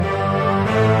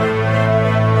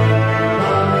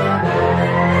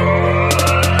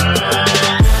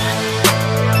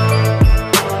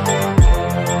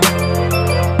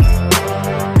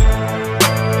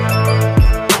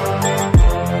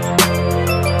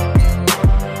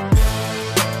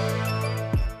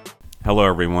Hello,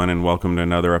 everyone, and welcome to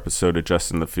another episode of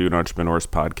Justin the Food Entrepreneurs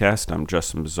Podcast. I'm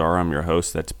Justin Bizzarro. I'm your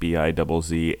host. That's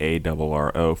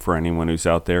Bizzarro for anyone who's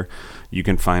out there. You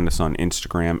can find us on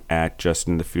Instagram at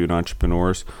Justin the Food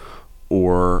Entrepreneurs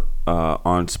or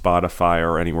on Spotify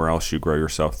or anywhere else you grow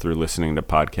yourself through listening to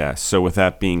podcasts. So with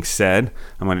that being said,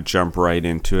 I'm going to jump right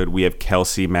into it. We have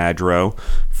Kelsey Madro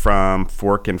from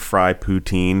Fork and Fry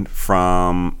Poutine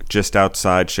from just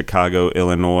outside Chicago,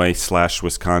 Illinois /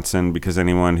 Wisconsin, because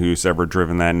anyone who's ever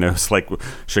driven that knows like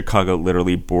Chicago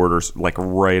literally borders like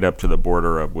right up to the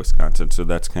border of Wisconsin. So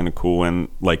that's kind of cool. And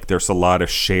like there's a lot of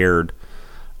shared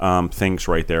things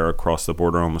right there across the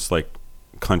border, almost like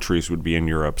countries would be in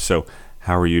Europe. So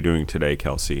how are you doing today,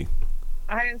 Kelsey?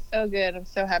 I am so good. I'm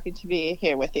so happy to be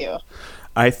here with you.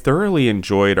 I thoroughly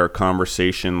enjoyed our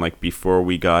conversation like before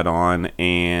we got on,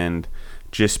 and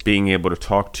just being able to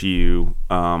talk to you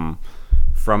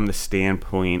from the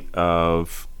standpoint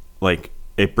of like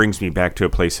it brings me back to a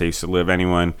place I used to live.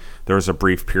 There was a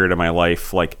brief period of my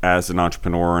life like as an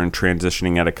entrepreneur and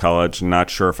transitioning out of college,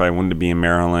 not sure if I wanted to be in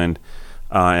Maryland.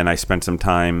 And I spent some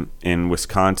time in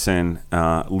Wisconsin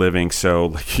living, so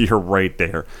like you're right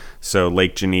there. So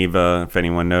Lake Geneva, if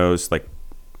anyone knows, like,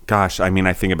 gosh, I mean,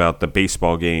 I think about the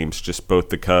baseball games, just both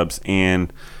the Cubs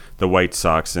and the White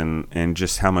Sox, and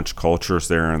just how much culture is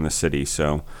there in the city.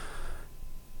 So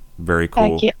very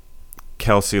cool. Thank you.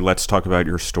 Kelsey, let's talk about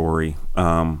your story.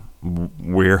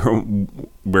 Where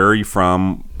are you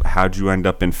from? How'd you end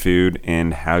up in food,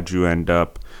 and how'd you end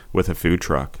up with a food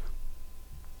truck?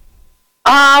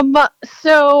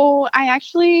 So I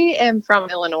actually am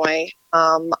from Illinois.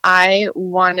 I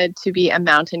wanted to be a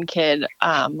mountain kid,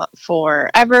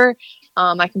 forever.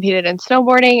 I competed in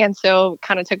snowboarding, and so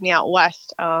kind of took me out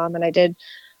west.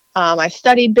 I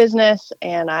studied business,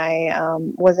 and I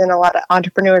was in a lot of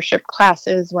entrepreneurship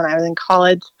classes when I was in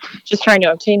college, just trying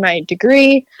to obtain my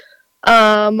degree.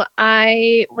 When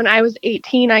I was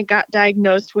 18, I got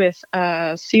diagnosed with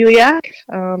celiac.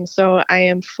 So I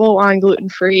am full on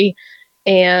gluten-free.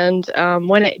 And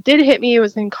when it did hit me, it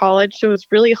was in college, so it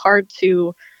was really hard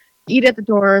to eat at the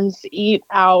dorms, eat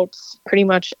out, pretty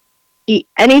much eat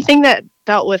anything that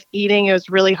dealt with eating. It was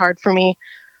really hard for me.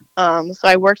 So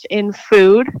I worked in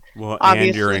food. Well, obviously.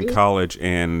 And you're in college,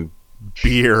 and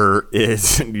beer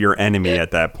is your enemy at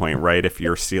that point, right? If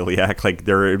you're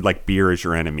celiac, beer is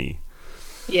your enemy.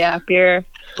 Yeah, beer.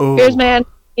 Oh. Beer's man.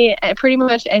 Pretty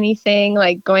much anything,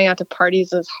 like going out to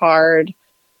parties is hard.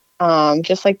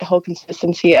 Just like the whole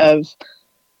consistency of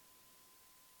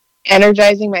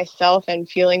energizing myself and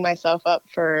fueling myself up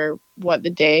for what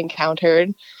the day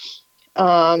encountered.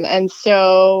 And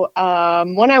so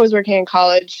when I was working in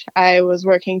college, I was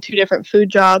working 2 different food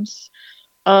jobs.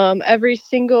 Every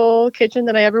single kitchen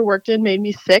that I ever worked in made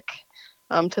me sick,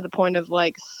 to the point of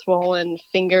like swollen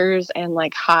fingers and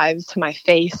like hives to my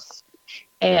face,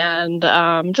 and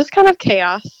just kind of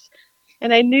chaos.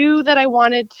 And I knew that I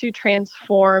wanted to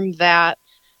transform that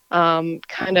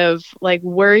kind of like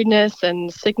worriedness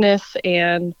and sickness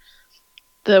and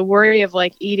the worry of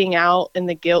like eating out and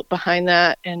the guilt behind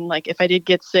that. And like if I did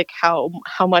get sick, how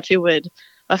much it would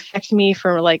affect me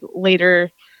for like later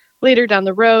down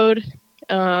the road.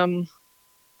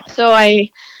 So I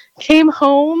came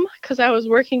home because I was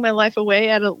working my life away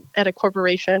at a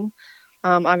corporation,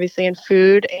 obviously in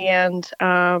food. And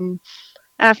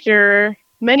after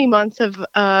many months of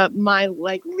my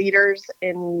like leaders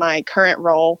in my current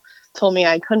role told me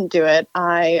I couldn't do it,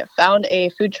 I found a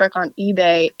food truck on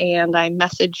eBay, and I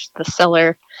messaged the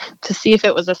seller to see if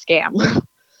it was a scam.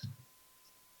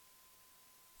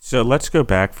 So let's go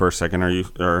back for a second.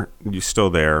 Are you still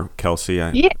there, Kelsey?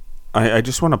 Yeah. I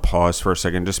just want to pause for a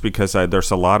second, just because there's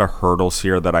a lot of hurdles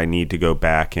here that I need to go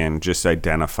back and just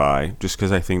identify, just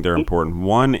because I think they're important.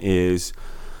 One is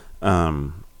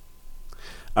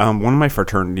one of my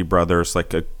fraternity brothers,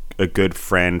 like a good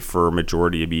friend for a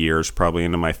majority of years, probably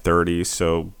into my 30s,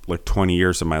 so like 20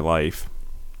 years of my life,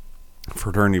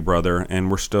 fraternity brother, and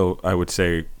we're still, I would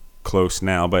say, close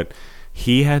now, but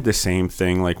he had the same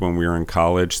thing like when we were in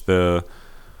college, the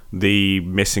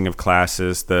missing of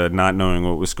classes, the not knowing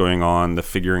what was going on, the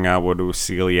figuring out what was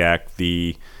celiac,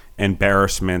 the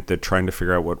embarrassment, the trying to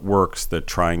figure out what works, the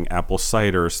trying apple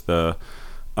ciders, the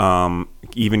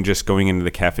even just going into the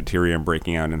cafeteria and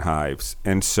breaking out in hives.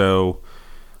 And so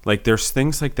like there's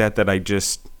things like that I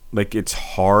just like, it's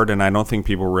hard, and I don't think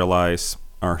people realize,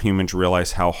 or humans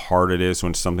realize, how hard it is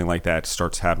when something like that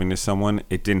starts happening to someone.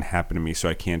 It didn't happen to me, so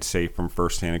I can't say from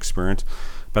firsthand experience,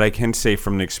 but I can say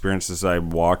from the experiences I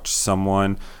watched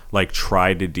someone like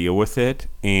try to deal with it,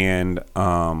 and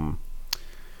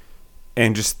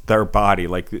and just their body,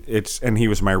 like and he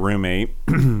was my roommate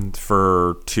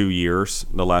for 2 years,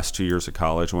 the last 2 years of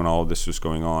college when all of this was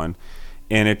going on.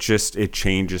 And it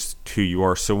changes who you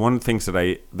are. So one of the things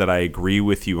that I agree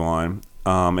with you on,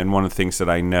 and one of the things that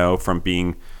I know from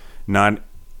being not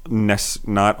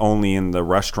only in the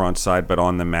restaurant side but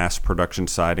on the mass production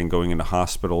side and going into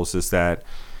hospitals, is that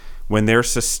when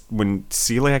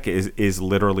celiac is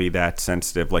literally that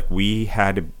sensitive, like we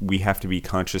have to be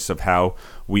conscious of how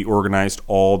we organized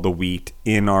all the wheat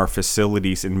in our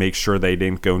facilities and make sure they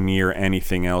didn't go near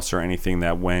anything else or anything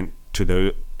that went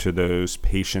to those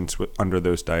patients under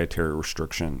those dietary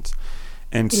restrictions.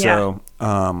 And so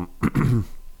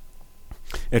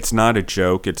it's not a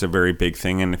joke. It's a very big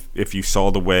thing. And if you saw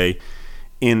the way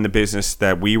in the business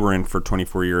that we were in for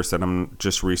 24 years that I'm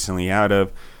just recently out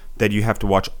of, that you have to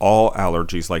watch all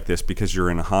allergies like this because you're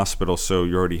in a hospital, so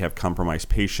you already have compromised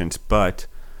patients. But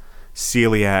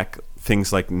celiac,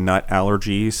 things like nut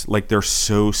allergies, like they're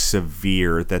so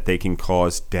severe that they can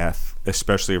cause death,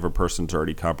 especially if a person's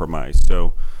already compromised.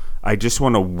 So I just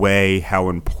want to weigh how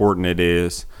important it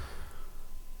is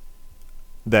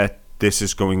that this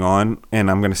is going on, and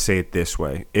I'm going to say it this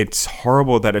way. It's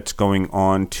horrible that it's going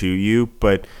on to you,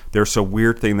 but there's a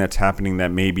weird thing that's happening that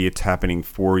maybe it's happening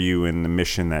for you in the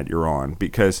mission that you're on.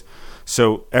 Because,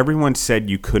 so everyone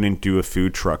said you couldn't do a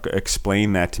food truck.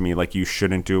 Explain that to me, like you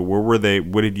shouldn't do it. Where were they?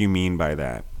 What did you mean by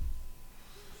that?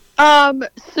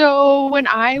 So when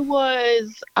I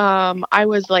was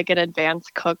like an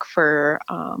advanced cook for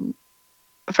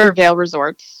Vail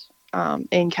Resorts,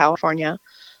 in California.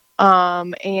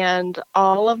 And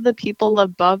all of the people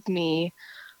above me,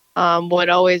 would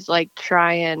always like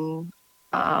try and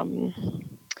sell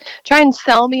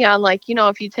me on, like,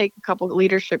 if you take a couple of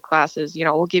leadership classes,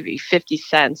 we'll give you 50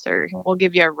 cents or we'll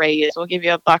give you a raise, we'll give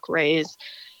you a buck raise.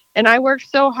 And I worked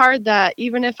so hard that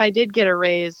even if I did get a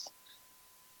raise,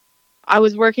 I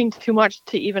was working too much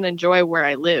to even enjoy where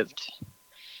I lived.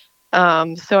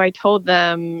 So I told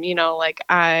them, like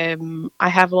I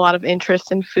have a lot of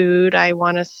interest in food. I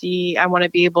want to be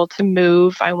able to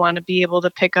move. I want to be able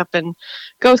to pick up and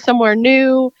go somewhere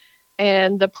new.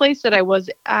 And the place that I was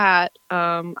at,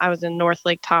 I was in North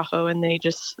Lake Tahoe, and they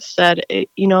just said,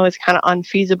 it's kind of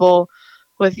unfeasible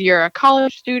with you're a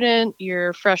college student,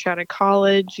 you're fresh out of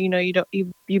college,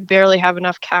 you barely have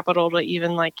enough capital to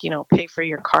even pay for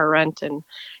your car rent and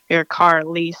your car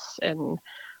lease, and,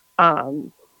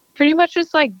 pretty much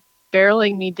just like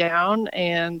barreling me down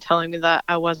and telling me that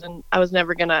I was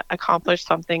never going to accomplish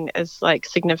something as like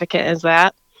significant as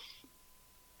that.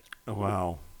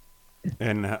 Wow.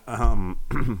 And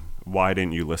why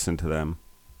didn't you listen to them?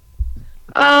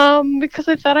 Because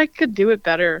I thought I could do it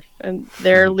better, and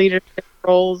their leadership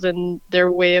roles and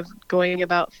their way of going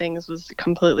about things was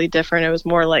completely different. It was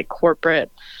more like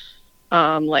corporate,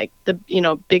 like the,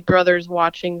 big brothers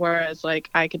watching, whereas like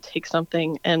I could take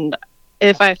something, and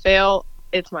if I fail,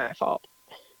 it's my fault.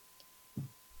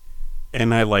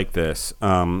 And I like this.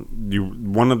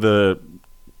 One of the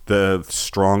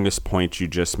strongest points you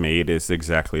just made is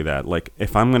exactly that. Like,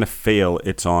 if I'm going to fail,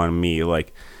 it's on me.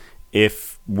 Like,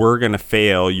 if we're going to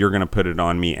fail, you're going to put it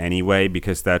on me anyway,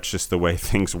 because that's just the way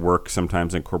things work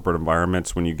sometimes in corporate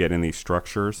environments when you get in these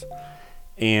structures.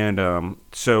 And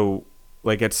so,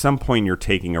 like, at some point you're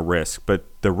taking a risk, but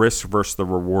the risk versus the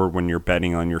reward when you're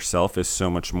betting on yourself is so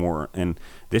much more. And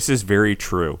this is very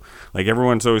true. Like,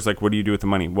 everyone's always like, what do you do with the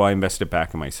money? Well, I invest it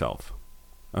back in myself.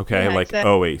 Okay? Yeah, like,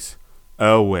 exactly.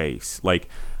 always. Like,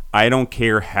 I don't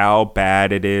care how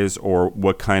bad it is or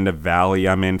what kind of valley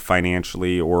I'm in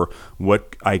financially or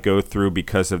what I go through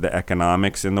because of the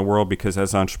economics in the world, because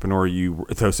as an entrepreneur,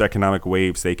 those economic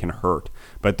waves, they can hurt,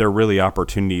 but they're really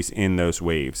opportunities in those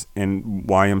waves. And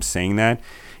why I'm saying that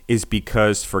is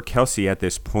because for Kelsey at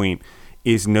this point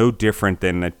is no different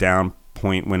than a down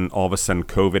point when all of a sudden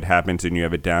COVID happens and you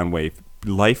have a down wave.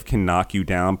 Life can knock you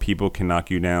down. People can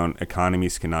knock you down.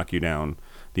 Economies can knock you down.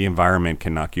 The environment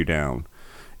can knock you down.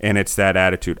 And it's that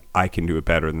attitude, I can do it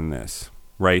better than this,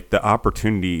 right? The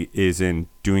opportunity is in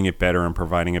doing it better and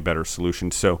providing a better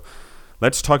solution. So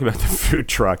let's talk about the food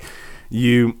truck.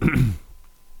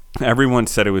 Everyone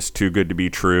said it was too good to be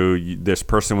true. This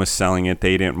person was selling it.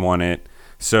 They didn't want it.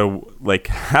 So, like,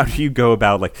 how do you go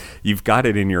about, like, you've got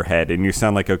it in your head and you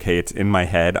sound like, okay, it's in my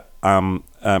head.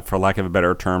 For lack of a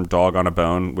better term, dog on a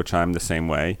bone, which I'm the same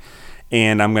way.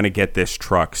 And I'm going to get this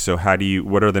truck. So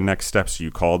what are the next steps?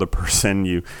 You call the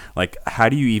person, how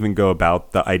do you even go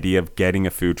about the idea of getting a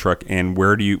food truck, and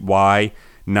why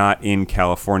not in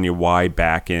California? Why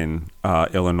back in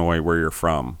Illinois, where you're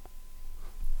from?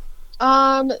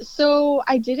 So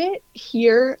I did it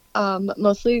here,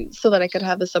 mostly so that I could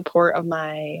have the support of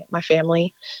my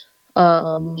family.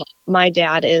 My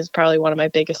dad is probably one of my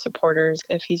biggest supporters.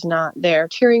 If he's not there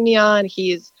cheering me on,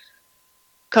 he's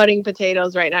cutting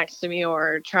potatoes right next to me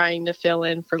or trying to fill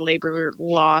in for labor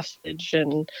lossage,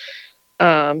 and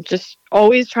just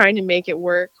always trying to make it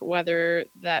work, whether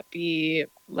that be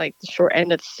like the short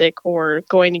end of the stick or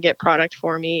going to get product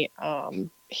for me.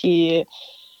 He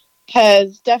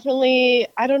has definitely,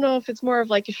 I don't know if it's more of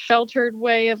like a sheltered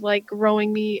way of like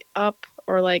growing me up,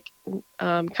 or like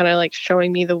kind of like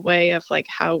showing me the way of like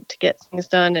how to get things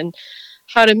done and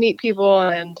how to meet people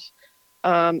and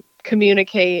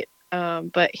communicate.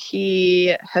 But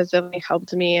he has definitely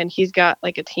helped me, and he's got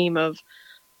like a team of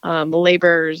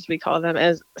laborers, we call them,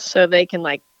 as so they can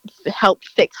like help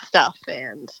fix stuff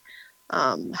and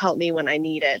help me when I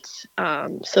need it.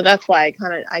 So that's why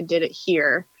I did it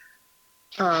here.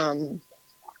 And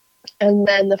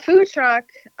then the food truck,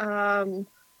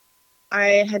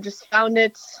 I had just found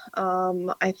it.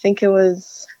 I think it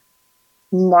was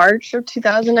March of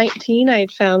 2019. I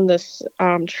had found this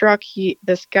truck.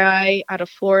 This guy out of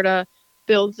Florida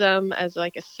builds them as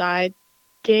like a side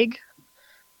gig,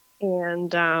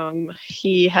 and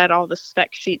he had all the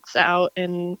spec sheets out,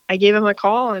 and I gave him a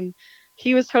call, and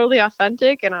he was totally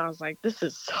authentic, and I was like, this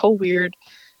is so weird.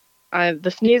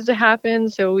 This needs to happen.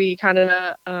 So we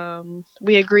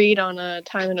we agreed on a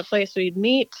time and a place we'd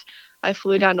meet. I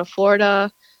flew down to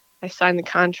Florida. I signed the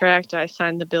contract. I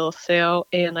signed the bill of sale,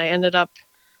 and I ended up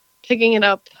picking it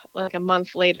up like a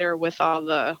month later with all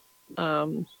the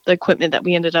equipment that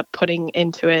we ended up putting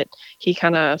into it. He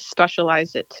kind of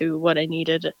specialized it to what I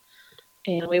needed,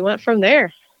 and we went from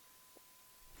there.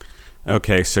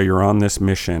 Okay, so you're on this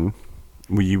mission.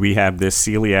 We have this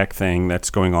celiac thing that's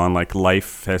going on. Like,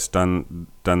 life has done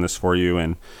this for you,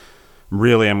 and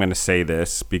really, I'm going to say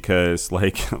this because,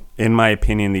 like, in my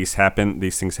opinion, these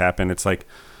things happen. It's like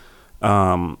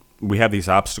we have these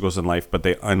obstacles in life, but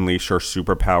they unleash our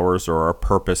superpowers or our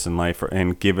purpose in life,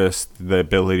 and give us the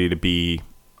ability to be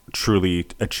truly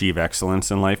achieve excellence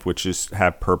in life, which is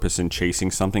have purpose in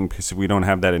chasing something. Because if we don't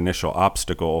have that initial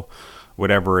obstacle,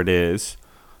 whatever it is,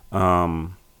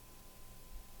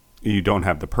 you don't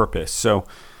have the purpose. So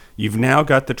you've now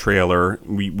got the trailer.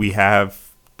 We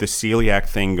have the celiac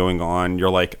thing going on. You're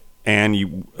like, and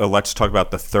you let's talk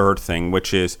about the third thing,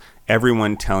 which is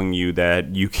everyone telling you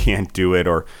that you can't do it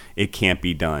or it can't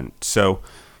be done. So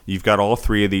you've got all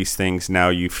three of these things. Now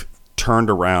you've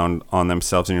turned around on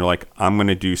themselves, and you're like, I'm going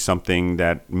to do something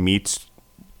that meets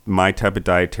my type of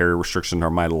dietary restriction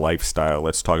or my lifestyle.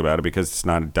 Let's talk about it, because it's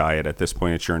not a diet at this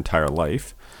point. It's your entire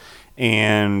life.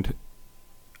 And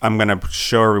I'm going to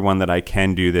show everyone that I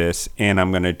can do this, and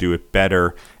I'm going to do it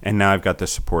better. And now I've got the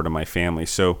support of my family.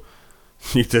 So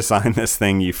you designed this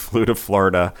thing. You flew to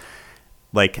Florida.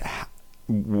 Like,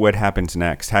 what happens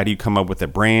next? How do you come up with a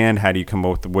brand? How do you come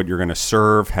up with what you're going to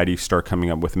serve? How do you start coming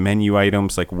up with menu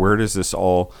items? Like, where does this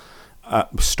all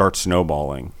start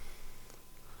snowballing?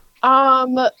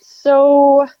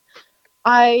 So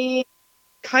I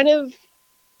kind of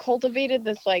cultivated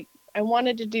this, like, I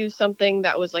wanted to do something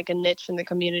that was like a niche in the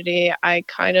community. I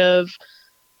kind of,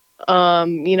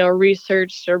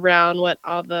 researched around what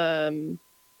all the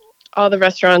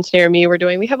restaurants near me were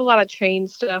doing. We have a lot of chain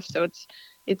stuff, so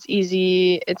it's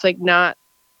easy. It's like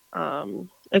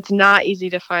it's not easy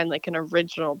to find like an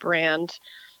original brand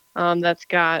that's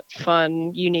got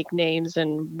fun, unique names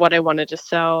and what I wanted to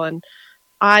sell. And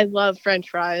I love French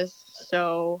fries,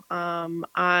 so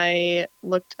I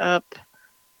looked up,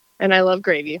 and I love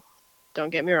gravy. Don't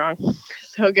get me wrong.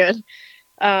 So good.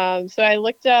 So I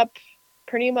looked up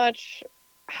pretty much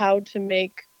how to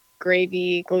make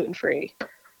gravy gluten-free.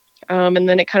 And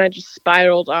then it kind of just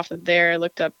spiraled off of there. I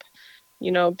looked up,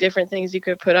 different things you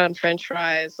could put on French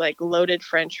fries, like loaded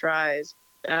French fries.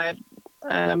 I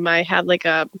had like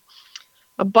a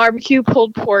barbecue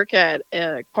pulled pork at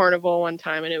Carnival one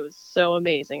time, and it was so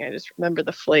amazing. I just remember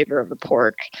the flavor of the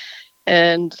pork.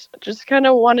 And just kind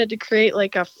of wanted to create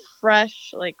like a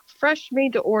fresh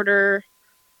made to order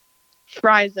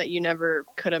fries that you never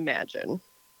could imagine.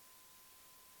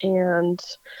 And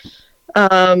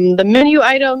the menu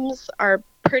items are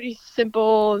pretty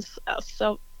simple,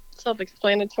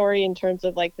 self-explanatory in terms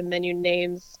of like the menu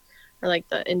names or like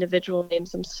the individual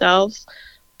names themselves.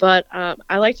 But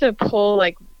I like to pull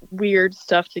like weird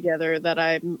stuff together that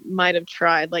I might have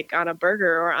tried like on a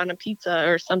burger or on a pizza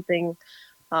or something.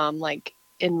 Like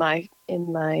in my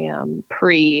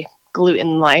gluten-free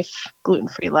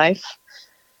life.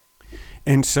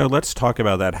 And so let's talk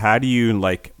about that. How do you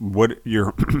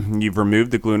you've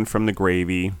removed the gluten from the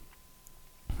gravy.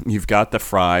 You've got the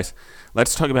fries.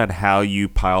 Let's talk about how you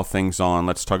pile things on.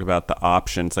 Let's talk about the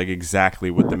options, like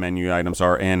exactly what the menu items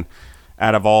are. And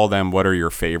out of all of them, what are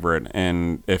your favorite?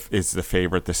 And if is the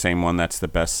favorite the same one that's the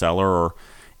best seller, or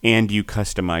and do you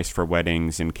customize for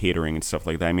weddings and catering and stuff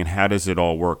like that? I mean, how does it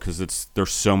all work? Because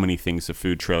there's so many things a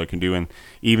food trailer can do, and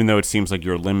even though it seems like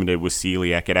you're limited with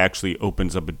celiac, it actually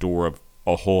opens up a door of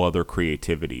a whole other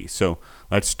creativity. So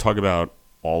let's talk about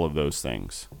all of those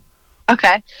things.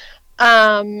 Okay.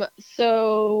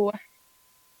 So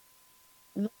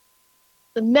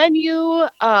the menu,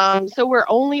 so we're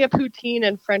only a poutine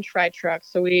and French fry truck.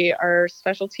 So we are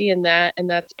specialty in that, and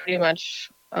that's pretty much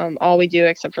all we do,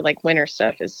 except for like winter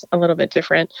stuff is a little bit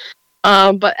different.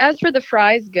 But as for the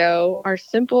fries go, our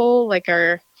simple, like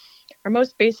our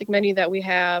most basic menu that we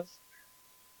have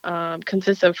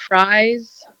consists of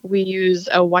fries. We use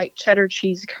a white cheddar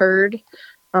cheese curd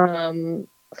from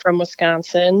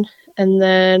Wisconsin. And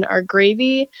then our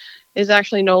gravy is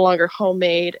actually no longer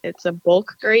homemade. It's a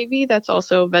bulk gravy that's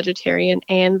also vegetarian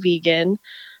and vegan.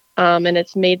 And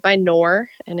it's made by Knorr,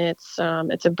 and it's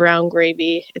a brown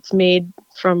gravy. It's made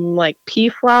from like pea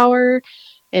flour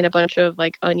and a bunch of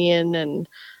like onion and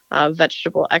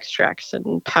vegetable extracts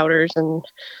and powders and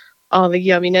all the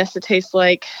yumminess. It tastes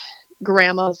like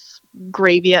grandma's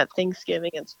gravy at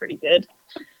Thanksgiving. It's pretty good.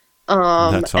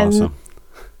 That's awesome.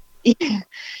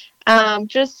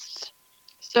 Just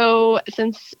so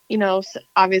since,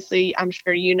 obviously I'm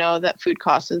sure you know that food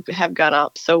costs have gone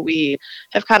up. So we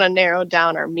have kind of narrowed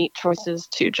down our meat choices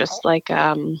to just like,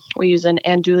 we use an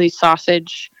andouille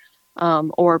sausage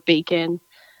or bacon.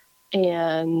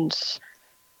 And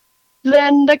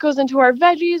then that goes into our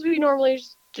veggies. We normally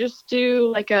just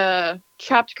do like a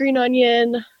chopped green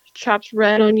onion, chopped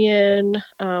red onion.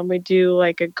 We do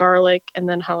like a garlic and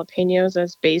then jalapenos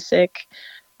as basic.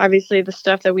 Obviously, the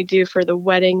stuff that we do for the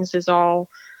weddings is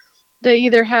all, they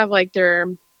either have like their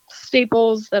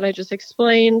staples that I just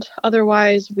explained.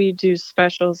 Otherwise, we do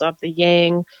specials of the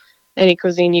yang. Any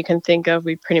cuisine you can think of,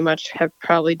 we pretty much have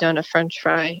probably done a French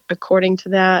fry according to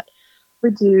that. We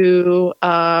do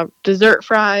dessert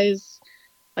fries,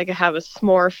 like I have a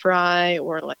s'more fry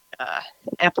or like an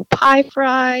apple pie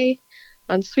fry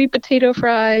on sweet potato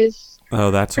fries. Oh,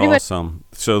 that's Pretty awesome.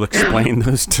 So explain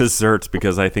those desserts,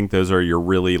 because I think those are your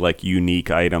really like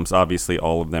unique items. Obviously,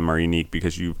 all of them are unique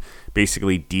because you've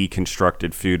basically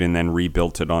deconstructed food and then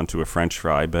rebuilt it onto a French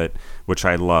fry, but which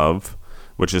I love,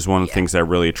 which is one of the things that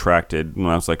really attracted when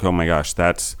I was like, oh my gosh,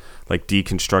 that's like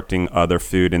deconstructing other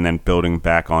food and then building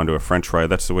back onto a French fry.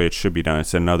 That's the way it should be done.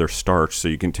 It's another starch, so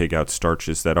you can take out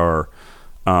starches that are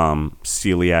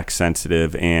celiac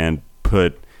sensitive and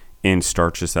put in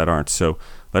starches that aren't. So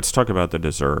let's talk about the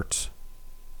desserts.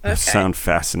 Okay. That sound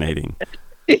fascinating.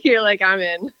 You're like, I'm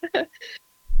in.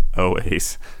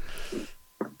 Always.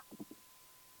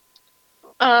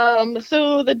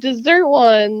 So the dessert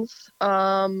ones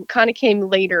kind of came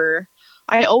later.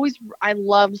 I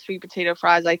love sweet potato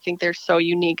fries. I think they're so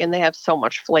unique and they have so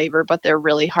much flavor, but they're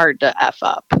really hard to F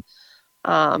up.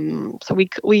 So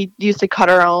we used to cut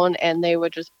our own and they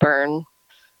would just burn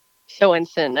so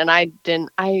instant. And I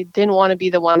didn't want to be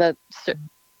the one that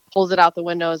pulls it out the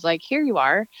window. Is like, here you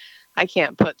are. I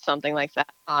can't put something like that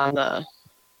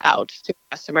out to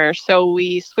customers. So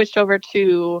we switched over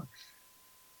to,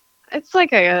 it's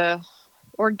like a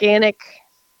organic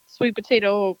sweet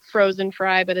potato frozen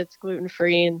fry, but it's gluten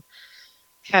free and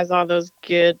has all those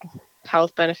good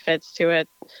health benefits to it.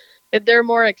 They're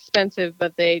more expensive,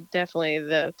 but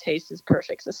the taste is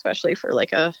perfect, especially for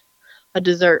like a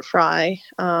dessert fry.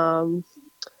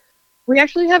 We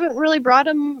actually haven't really brought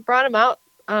them out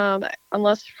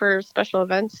unless for special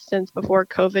events since before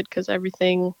COVID, because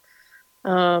everything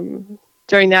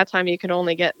during that time you could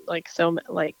only get like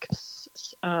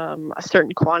a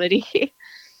certain quantity.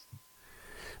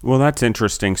 Well, that's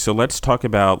interesting. So let's talk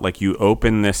about, like, you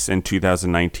opened this in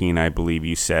 2019, I believe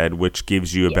you said, which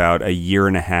gives you about a year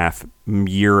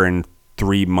and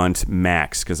 3 months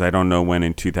max, because I don't know when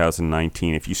in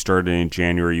 2019. If you started in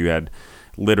January, you had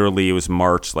literally, it was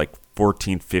March, like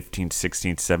 14th, 15th,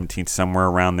 16th, 17th, somewhere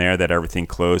around there that everything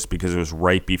closed, because it was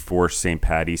right before St.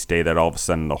 Patty's Day that all of a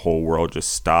sudden the whole world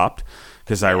just stopped.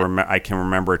 Because I can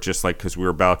remember it just like, because we were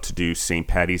about to do St.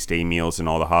 Patty's Day meals in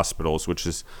all the hospitals, which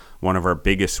is one of our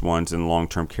biggest ones in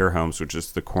long-term care homes, which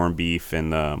is the corned beef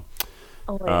and the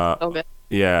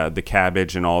the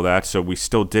cabbage and all that. So we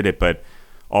still did it, but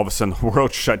all of a sudden the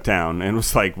world shut down and it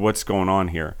was like, what's going on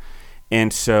here?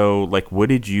 And so, like, what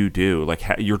did you do? Like,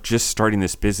 you're just starting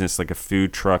this business, like a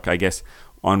food truck, I guess.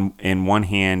 In one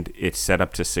hand, it's set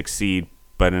up to succeed,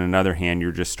 but in another hand,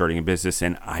 you're just starting a business,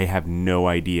 and I have no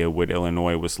idea what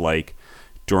Illinois was like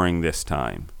during this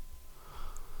time.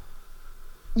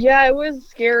 Yeah, it was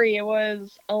scary. It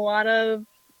was a lot of,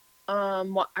 I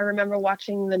remember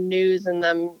watching the news and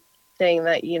them saying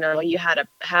that, you know, you had to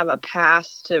have a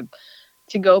pass to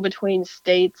go between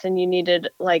states, and you needed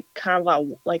like kind of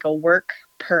a work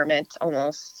permit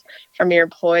almost from your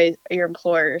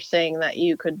employer, saying that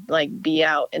you could like be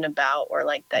out and about, or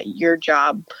like that your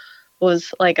job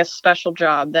was like a special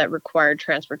job that required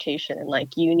transportation, and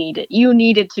like you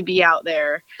needed to be out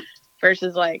there,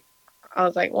 versus like I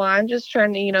was like, well, I'm just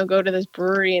trying to, you know, go to this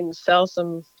brewery and sell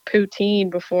some poutine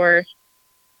before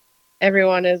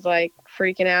everyone is like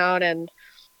freaking out. And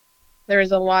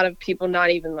there's a lot of people not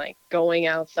even like going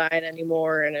outside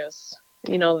anymore, and it was,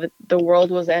 you know, the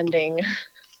world was ending.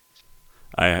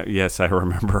 Yes, I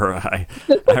remember. I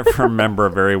remember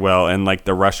very well. And like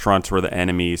the restaurants were the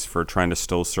enemies for trying to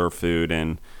still serve food,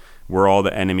 and we're all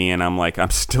the enemy. And I'm like, I'm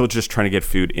still just trying to get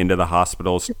food into the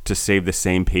hospitals to save the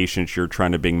same patients you're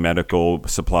trying to bring medical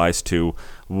supplies to.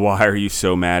 Why are you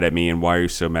so mad at me? And why are you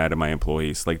so mad at my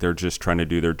employees? Like, they're just trying to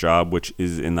do their job, which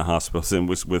is in the hospitals and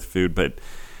was with food. But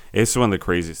it's one of the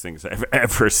craziest things I've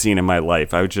ever seen in my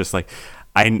life. I was just like,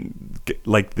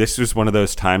 this was one of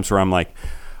those times where I'm like,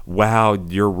 wow,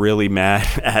 you're really mad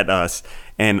at us,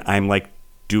 and I'm like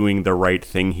doing the right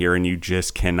thing here, and you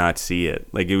just cannot see it.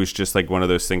 Like, it was just like one of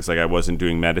those things, like I wasn't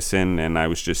doing medicine and I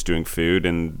was just doing food,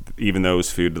 and even though it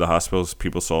was food to the hospitals,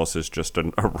 people saw us as just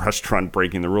a restaurant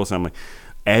breaking the rules. And I'm like,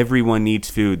 everyone needs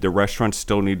food. The restaurants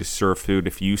still need to serve food.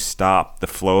 If you stop the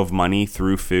flow of money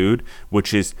through food,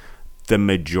 which is the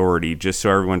majority, just so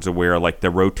everyone's aware, like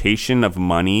the rotation of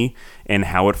money and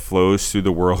how it flows through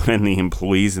the world, and the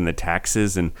employees and the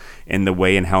taxes and the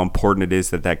way and how important it is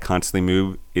that constantly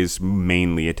move is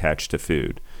mainly attached to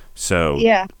food. So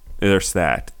Yeah. there's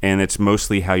that. And it's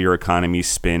mostly how your economies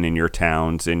spin in your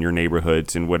towns and your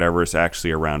neighborhoods and whatever is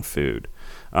actually around food.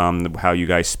 How you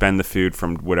guys spend the food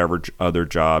from whatever other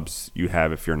jobs you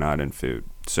have if you're not in food.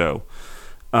 So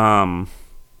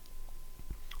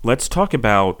let's talk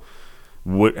about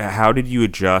how did you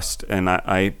adjust? And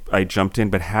I jumped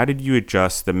in, but how did you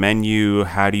adjust the menu?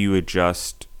 How do you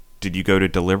adjust? Did you go to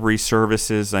delivery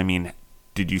services? I mean,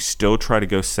 did you still try to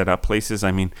go set up places?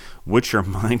 I mean, what's your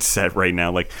mindset right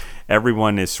now? Like,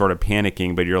 everyone is sort of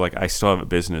panicking, but you're like, I still have a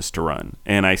business to run.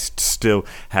 And I still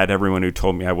had everyone who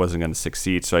told me I wasn't going to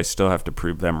succeed, so I still have to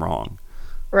prove them wrong.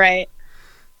 Right.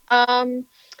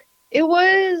 It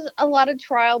was a lot of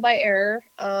trial by error.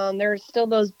 There were still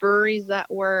those breweries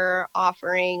that were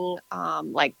offering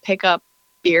like pickup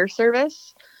beer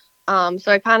service. So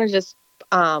I kind of just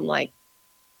like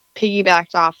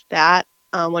piggybacked off that.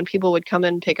 When people would come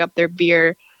and pick up their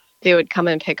beer, they would come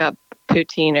and pick up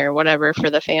poutine or whatever for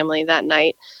the family that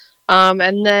night.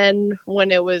 And then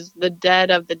when it was the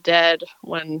dead of the dead,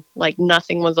 when like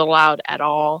nothing was allowed at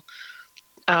all,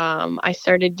 I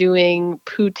started doing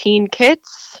poutine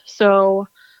kits. So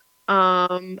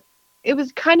it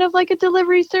was kind of like a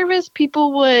delivery service.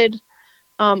 People would,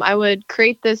 I would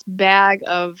create this bag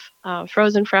of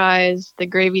frozen fries, the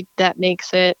gravy that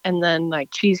makes it, and then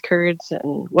like cheese curds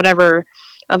and whatever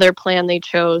other plan they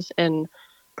chose, and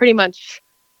pretty much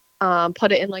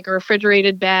put it in like a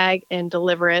refrigerated bag and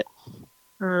deliver it.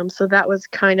 So that was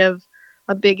kind of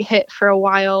a big hit for a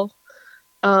while.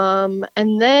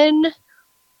 And then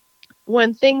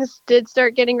when things did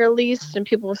start getting released and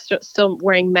people were still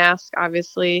wearing masks,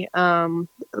 obviously,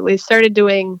 we started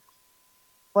doing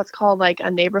what's called like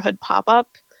a neighborhood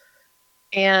pop-up.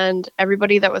 And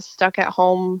everybody that was stuck at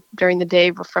home during the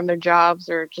day from their jobs,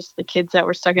 or just the kids that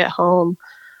were stuck at home,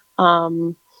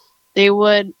 they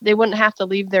wouldn't have to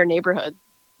leave their neighborhood.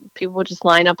 People would just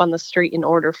line up on the street and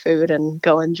order food and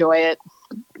go enjoy it,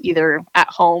 either at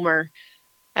home or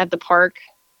at the park,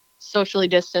 socially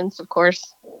distanced, of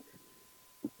course.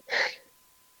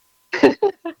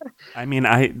 I mean,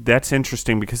 that's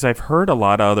interesting, because I've heard a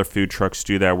lot of other food trucks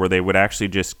do that, where they would actually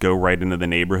just go right into the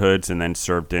neighborhoods and then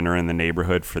serve dinner in the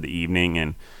neighborhood for the evening,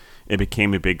 and it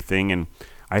became a big thing. And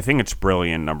I think it's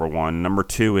brilliant, number one. Number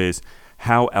two is,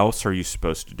 how else are you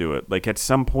supposed to do it? Like, at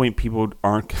some point, people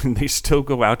they still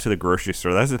go out to the grocery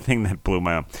store. That's the thing that blew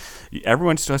my mind.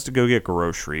 Everyone still has to go get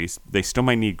groceries. They still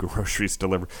might need groceries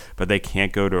delivered, but they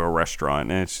can't go to a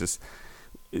restaurant. And it's just,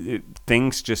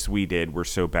 things just we did were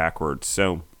so backwards.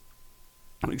 So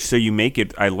you make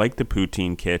it. I like the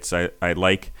poutine kits. I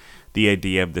like the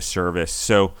idea of the service.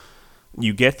 So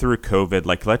you get through COVID.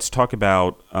 Like, let's talk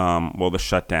about the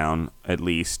shutdown at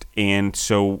least. And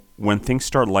so when things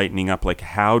start lightening up, like,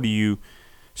 how do you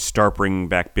start bringing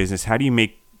back business? How do you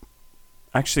make?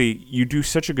 Actually, you do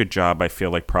such a good job, I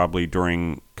feel like, probably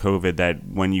during COVID, that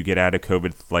when you get out of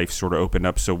COVID, life sort of opened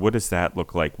up. So what does that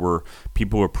look like? Were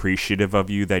people appreciative of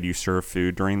you that you served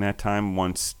food during that time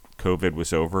once COVID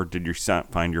was over? Did you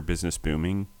find your business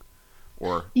booming?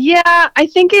 Or Yeah, I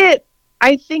think it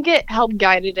I think it helped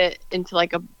guided it into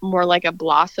like a more like a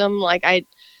blossom. Like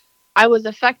I was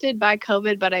affected by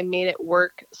COVID, but I made it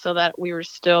work so that we were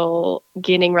still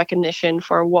gaining recognition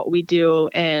for what we do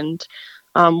and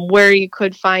where you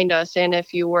could find us. And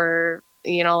if you were,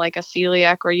 like a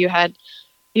celiac or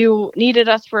you needed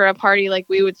us for a party, like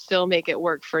we would still make it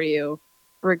work for you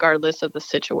regardless of the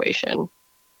situation.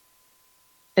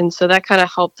 And so that kind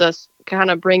of helped us kind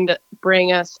of bring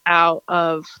us out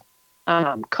of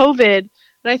COVID.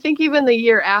 And I think even the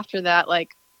year after that,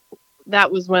 like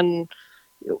that was when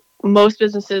most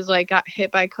businesses like got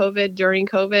hit by COVID. During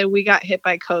COVID, we got hit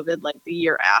by COVID like the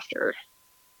year after.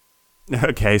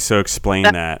 Okay, so explain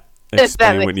that.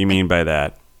 Explain what you mean by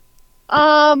that.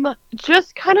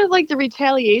 Just kind of like the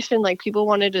retaliation. Like people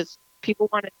wanted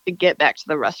to get back to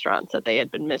the restaurants that they had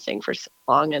been missing for so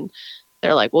long, and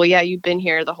they're like, "Well, yeah, you've been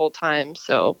here the whole time,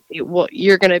 so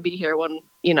you're gonna be here when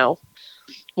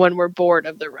we're bored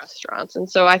of the restaurants."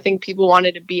 And so I think people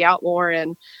wanted to be out more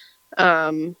and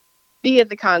be at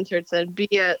the concerts and be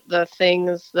at the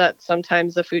things that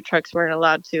sometimes the food trucks weren't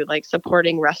allowed to, like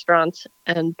supporting restaurants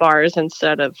and bars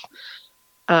instead of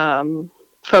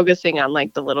focusing on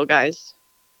like the little guys.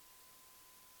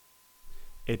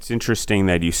 It's interesting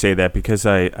that you say that because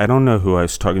I don't know who I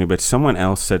was talking to, but someone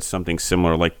else said something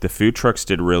similar. Like the food trucks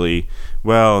did really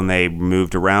well and they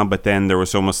moved around, but then there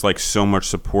was almost like so much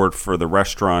support for the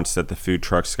restaurants that the food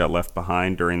trucks got left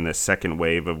behind during the second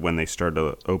wave of when they started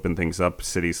to open things up,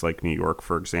 cities like New York,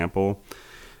 for example.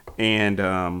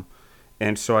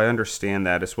 And so I understand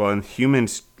that as well. And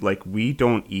humans, like, we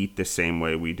don't eat the same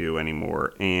way we do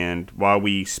anymore. And while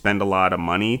we spend a lot of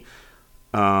money,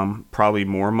 probably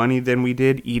more money than we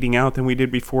did eating out than we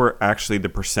did before, actually the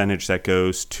percentage that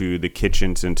goes to the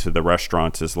kitchens and to the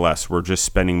restaurants is less. We're just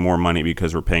spending more money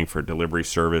because we're paying for delivery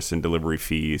service and delivery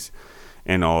fees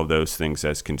and all of those things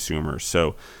as consumers.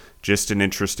 So just an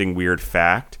interesting weird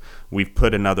fact. We've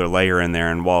put another layer in there,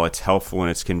 and while it's helpful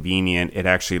and it's convenient, it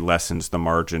actually lessens the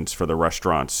margins for the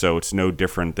restaurants. So it's no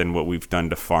different than what we've done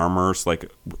to farmers,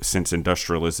 like since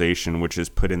industrialization, which is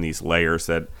put in these layers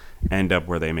that end up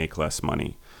where they make less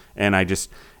money. And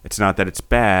it's not that it's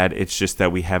bad, it's just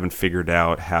that we haven't figured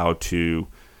out how to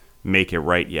make it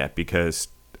right yet, because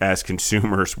as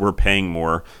consumers, we're paying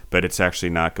more, but it's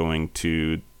actually not going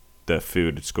to the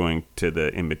food, it's going to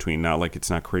the in-between. Not like it's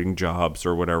not creating jobs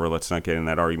or whatever. Let's not get in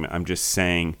that argument. I'm just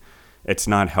saying it's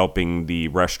not helping the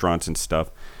restaurants and stuff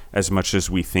as much as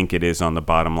we think it is on the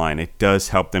bottom line. It does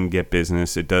help them get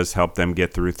business. It does help them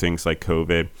get through things like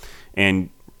COVID.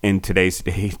 And in today's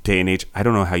day and age, I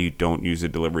don't know how you don't use a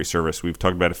delivery service. We've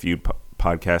talked about a few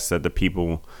podcasts that the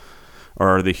people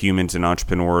or the humans and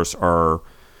entrepreneurs are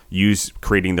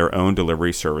creating their own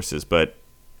delivery services, but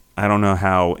I don't know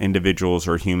how individuals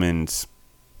or humans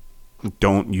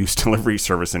don't use delivery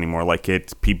service anymore. Like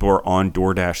people are on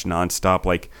DoorDash nonstop.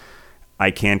 Like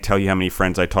I can't tell you how many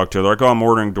friends I talk to. They're like, "Oh, I'm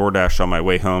ordering DoorDash on my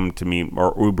way home to meet,"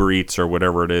 or Uber Eats or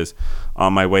whatever it is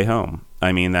on my way home.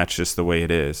 I mean, that's just the way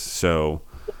it is. So,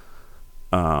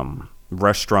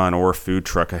 restaurant or food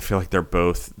truck, I feel like they're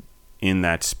both in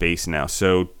that space now.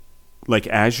 So, like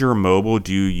as you're mobile,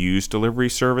 do you use delivery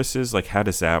services? Like, how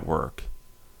does that work?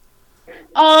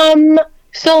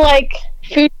 So like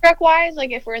food truck wise,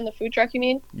 like if we're in the food truck, you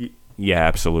mean? Yeah,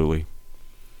 absolutely.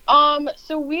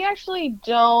 So we actually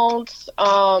don't,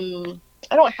 I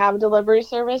don't have a delivery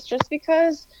service just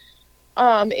because,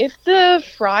 if the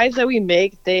fries that we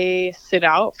make, they sit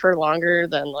out for longer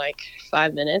than like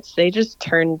 5 minutes, they just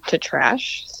turn to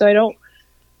trash. So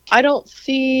I don't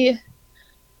see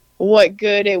what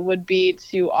good it would be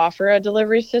to offer a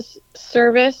delivery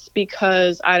service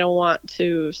because I don't want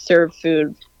to serve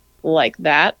food like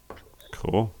that.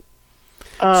 Cool.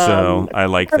 So I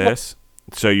like this.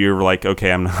 So you're like,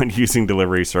 okay, I'm not using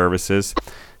delivery services.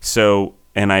 So,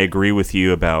 and I agree with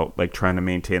you about like trying to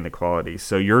maintain the quality.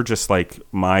 So you're just like,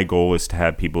 my goal is to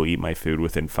have people eat my food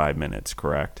within 5 minutes,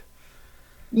 correct?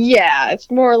 Yeah, it's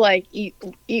more like eat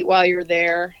while you're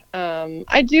there.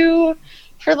 I do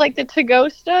for like the to-go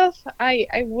stuff.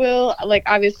 I will, like,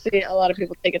 obviously a lot of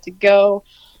people take it to go.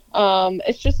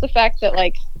 It's just the fact that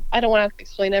like I don't want to have to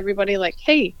explain to everybody like,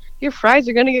 hey, your fries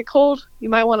are gonna get cold. You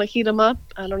might want to heat them up.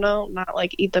 I don't know, not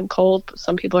like eat them cold.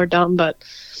 Some people are dumb, but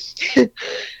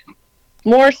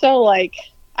more so like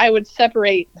I would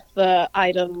separate the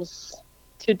items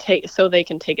to take so they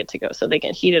can take it to go, so they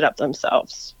can heat it up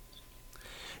themselves.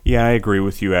 Yeah, I agree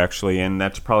with you actually, and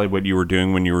that's probably what you were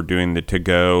doing when you were doing the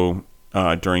to-go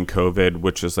during COVID,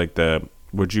 which is like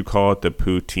would you call it the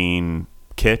poutine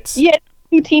kits? Yeah,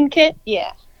 poutine kit.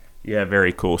 Yeah. Yeah,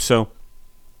 very cool. So,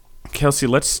 Kelsey,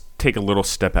 let's take a little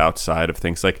step outside of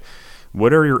things. Like,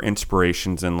 what are your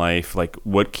inspirations in life? Like,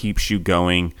 what keeps you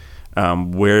going?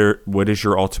 What is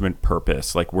your ultimate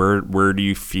purpose? Like, where do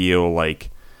you feel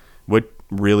like, what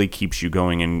really keeps you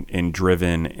going and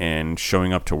driven and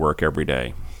showing up to work every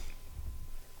day?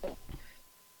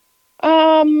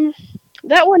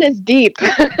 That one is deep.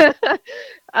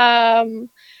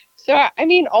 So, I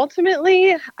mean,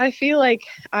 ultimately, I feel like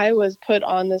I was put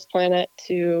on this planet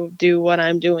to do what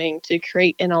I'm doing, to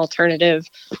create an alternative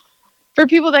for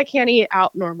people that can't eat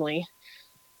out normally.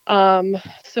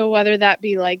 So whether that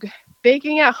be like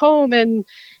baking at home and,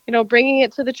 bringing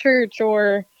it to the church,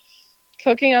 or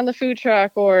cooking on the food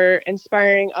truck, or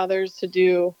inspiring others to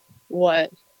do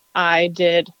what I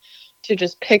did, to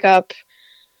just pick up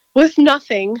with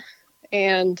nothing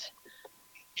and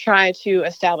try to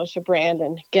establish a brand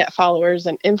and get followers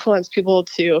and influence people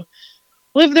to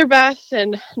live their best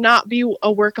and not be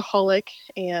a workaholic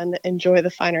and enjoy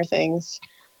the finer things.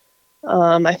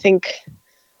 I think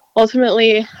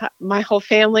ultimately my whole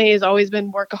family has always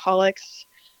been workaholics,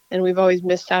 and we've always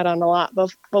missed out on a lot,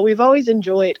 but we've always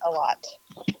enjoyed a lot.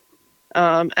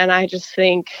 And I just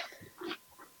think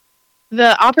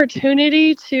the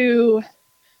opportunity to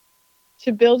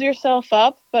build yourself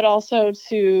up, but also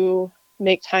to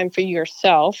make time for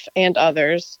yourself and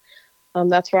others.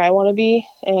 That's where I want to be.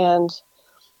 And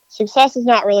success is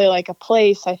not really like a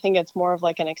place. I think it's more of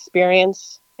like an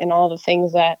experience, and all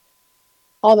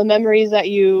the memories that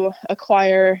you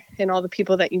acquire and all the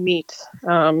people that you meet,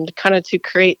 kind of to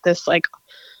create this, like,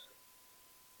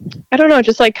 I don't know,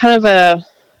 just like kind of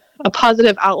a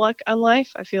positive outlook on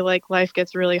life. I feel like life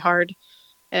gets really hard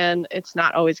and it's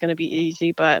not always going to be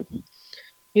easy, but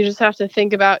you just have to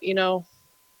think about,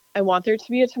 I want there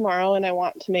to be a tomorrow, and I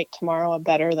want to make tomorrow a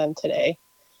better than today.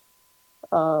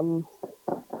 I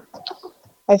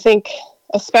think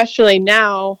especially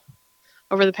now,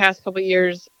 over the past couple of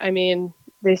years, I mean,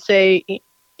 they say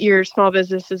your small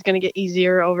business is going to get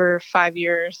easier over 5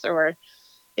 years, or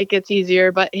it gets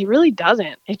easier, but it really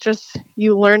doesn't. It just,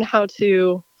 you learn how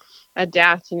to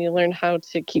adapt and you learn how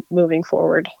to keep moving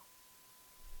forward.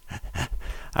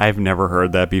 I've never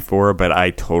heard that before, but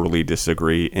I totally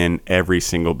disagree. In every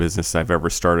single business I've ever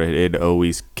started, it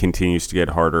always continues to get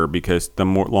harder, because the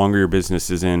longer your business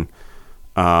is in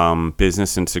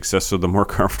business and success, so the more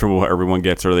comfortable everyone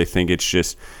gets, or they think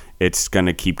it's going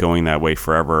to keep going that way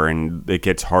forever. And it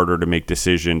gets harder to make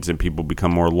decisions, and people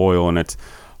become more loyal, and it's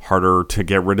harder to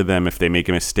get rid of them if they make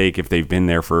a mistake, if they've been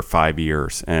there for 5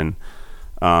 years. And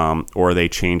or they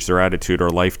change their attitude,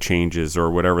 or life changes, or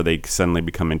whatever, they suddenly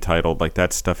become entitled. Like,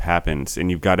 that stuff happens,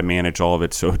 and you've got to manage all of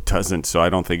it so it doesn't. So I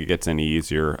don't think it gets any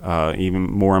easier. Even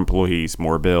more employees,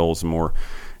 more bills, more.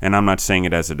 And I'm not saying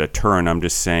it as a deterrent. I'm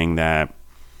just saying that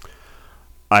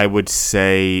I would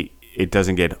say it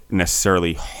doesn't get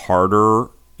necessarily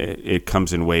harder. It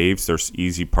comes in waves. There's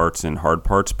easy parts and hard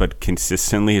parts, but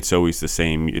consistently it's always the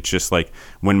same. It's just like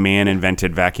when man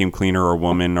invented vacuum cleaner, or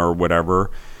woman, or whatever,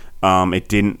 it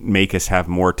didn't make us have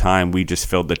more time. We just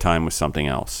filled the time with something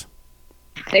else.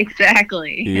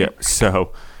 Exactly. Yeah.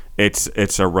 So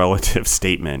it's a relative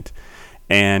statement.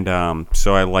 And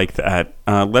so I like that.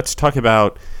 Let's talk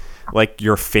about, like,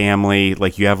 your family.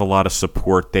 Like, you have a lot of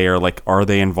support there. Like, are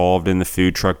they involved in the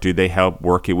food truck? Do they help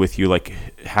work it with you? Like,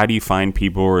 how do you find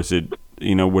people? Or is it,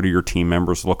 what do your team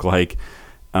members look like?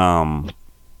 Et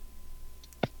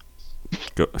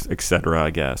cetera,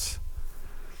 I guess.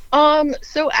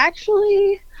 So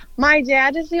actually, my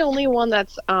dad is the only one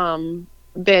that's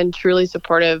been truly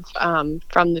supportive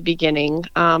from the beginning.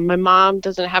 My mom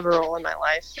doesn't have a role in my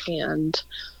life, and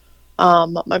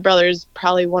my brother is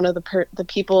probably one of the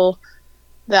people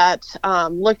that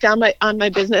look down on my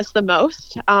business the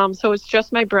most. So it's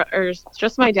just it's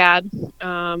just my dad.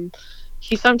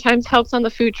 He sometimes helps on the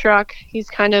food truck. He's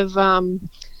kind of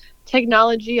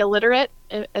technology illiterate,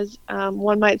 as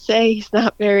one might say.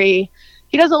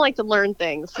 He doesn't like to learn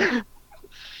things.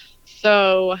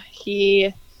 So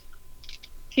he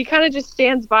kind of just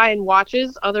stands by and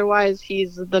watches. Otherwise,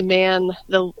 he's the man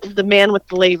with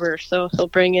the labor. So he'll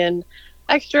bring in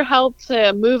extra help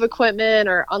to move equipment,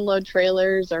 or unload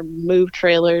trailers, or move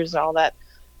trailers, all that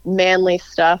manly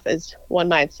stuff, as one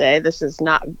might say. This is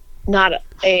not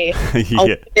a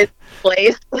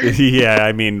place. Yeah,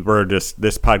 I mean, this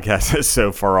podcast is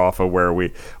so far off of where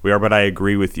we are, but I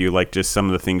agree with you. Like, just some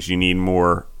of the things you need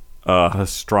more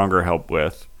stronger help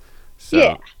with. So,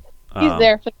 yeah, he's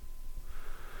there.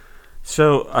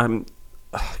 So,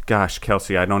 gosh,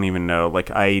 Kelsey, I don't even know. Like,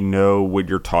 I know what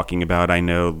you're talking about. I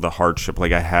know the hardship.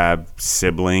 Like, I have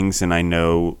siblings, and I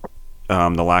know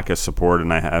the lack of support,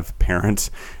 and I have parents,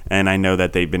 and I know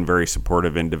that they've been very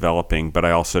supportive in developing, but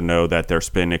I also know that there's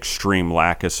been extreme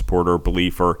lack of support or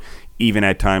belief, or even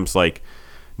at times like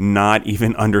not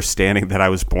even understanding that I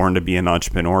was born to be an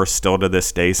entrepreneur. Still to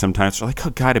this day, sometimes they're like,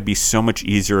 oh God, it'd be so much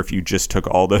easier if you just took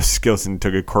all those skills and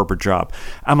took a corporate job.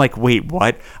 I'm like, wait,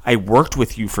 what? I worked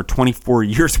with you for 24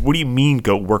 years. What do you mean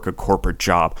go work a corporate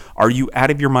job? Are you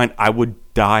out of your mind? I would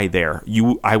die there.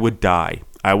 I would die.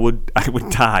 I would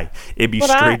die. It'd be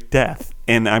straight death.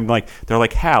 And I'm like, they're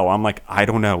like, how? I'm like, I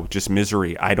don't know, just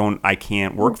misery. I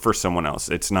can't work for someone else.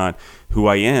 It's not who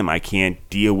I am. I can't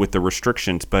deal with the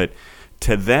restrictions. But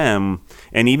to them,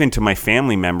 and even to my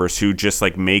family members who just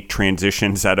like make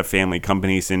transitions out of family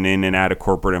companies and in and out of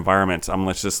corporate environments,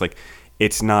 I'm just like,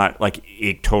 it's not like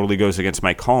it totally goes against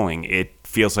my calling. It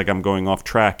feels like I'm going off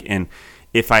track. And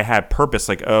if I had purpose,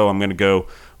 like, oh, I'm going to go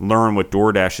learn what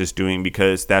DoorDash is doing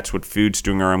because that's what food's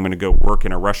doing, or I'm going to go work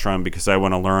in a restaurant because I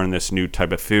want to learn this new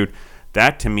type of food,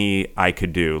 that to me I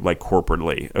could do like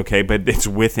corporately, okay? But it's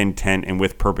with intent and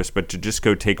with purpose. But to just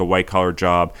go take a white collar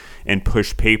job and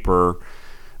push paper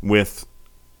with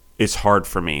is hard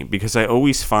for me, because I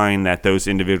always find that those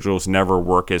individuals never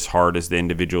work as hard as the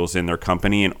individuals in their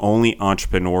company, and only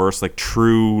entrepreneurs, like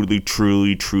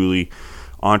truly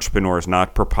entrepreneurs,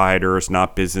 not proprietors,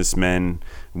 not businessmen,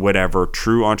 whatever,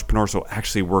 true entrepreneurs will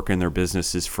actually work in their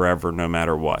businesses forever no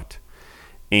matter what.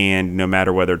 And no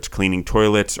matter whether it's cleaning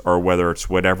toilets or whether it's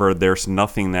whatever, there's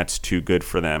nothing that's too good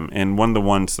for them. And one of the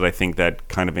ones that I think that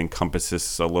kind of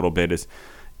encompasses a little bit is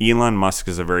Elon Musk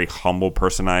is a very humble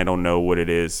person. I don't know what it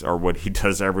is or what he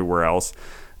does everywhere else,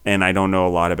 and I don't know a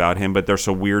lot about him, but there's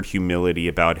a weird humility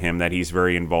about him that he's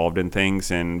very involved in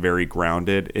things and very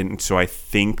grounded. And so I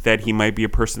think that he might be a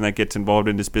person that gets involved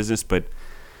in his business, but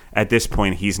at this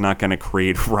point, he's not going to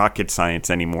create rocket science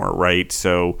anymore, right?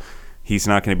 So he's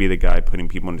not going to be the guy putting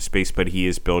people into space, but he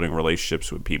is building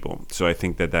relationships with people. So I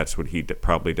think that that's what he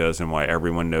probably does, and why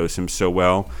everyone knows him so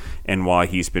well, and why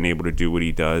he's been able to do what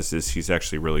he does is he's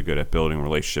actually really good at building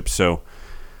relationships. So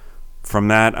from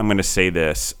that, I'm going to say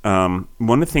this. One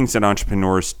of the things that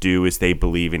entrepreneurs do is they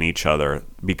believe in each other,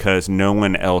 because no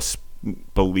one else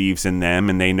believes in them,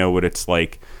 and they know what it's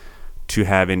like to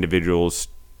have individuals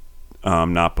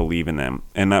not believe in them.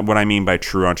 And what I mean by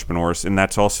true entrepreneurs, and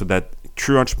that's also that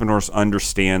true entrepreneurs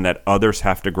understand that others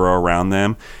have to grow around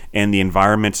them, and the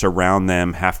environments around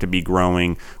them have to be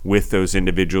growing with those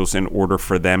individuals in order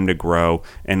for them to grow,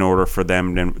 in order for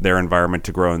them their environment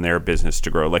to grow and their business to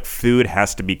grow. Like food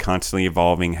has to be constantly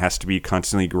evolving, has to be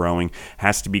constantly growing,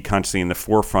 has to be constantly in the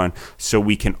forefront, so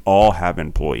we can all have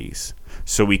employees.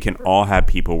 So we can all have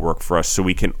people work for us, so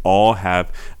we can all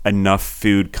have enough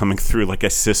food coming through like a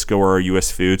Sysco or a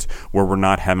US Foods, where we're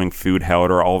not having food held,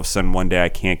 or all of a sudden one day I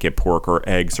can't get pork or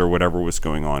eggs or whatever was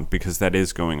going on, because that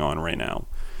is going on right now.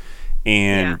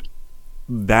 And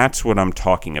that's what I'm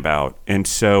talking about. And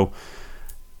so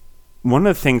one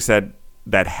of the things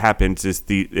that happens is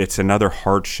it's another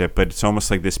hardship, but it's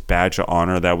almost like this badge of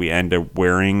honor that we end up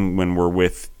wearing when we're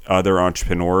with other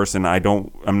entrepreneurs. And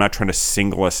I'm not trying to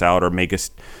single us out or make us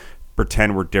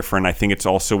pretend we're different. I think it's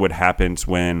also what happens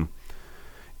when,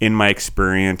 in my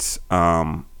experience,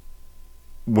 when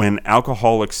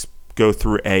alcoholics go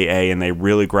through AA and they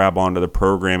really grab onto the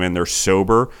program and they're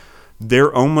sober,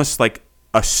 they're almost like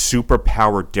a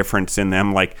superpower difference in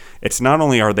them. Like, it's not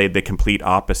only are they the complete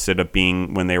opposite of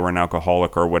being when they were an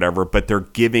alcoholic or whatever, but they're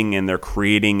giving and they're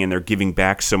creating and they're giving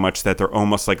back so much that they're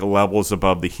almost like levels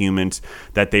above the humans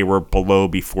that they were below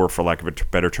before, for lack of a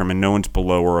better term. And no one's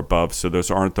below or above, so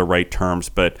those aren't the right terms,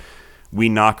 but we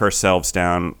knock ourselves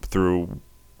down through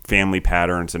family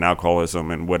patterns and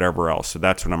alcoholism and whatever else. So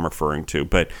that's what I'm referring to.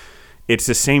 But it's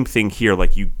the same thing here.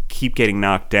 Like, you keep getting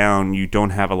knocked down, you don't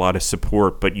have a lot of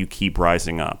support, but you keep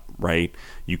rising up, right?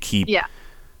 You keep,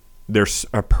 there's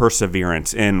a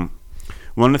perseverance. And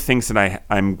one of the things that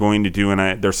I'm going to do,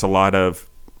 and there's a lot of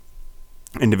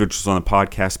individuals on the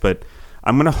podcast, but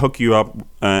I'm going to hook you up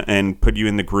and put you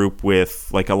in the group with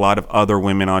like a lot of other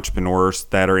women entrepreneurs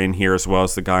that are in here, as well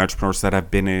as the guy entrepreneurs that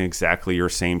have been in exactly your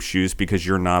same shoes, because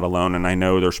you're not alone. And I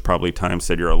know there's probably times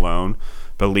that you're alone.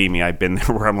 Believe me, I've been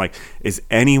there where I'm like, is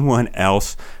anyone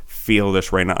else feel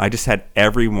this right now? I just had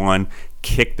everyone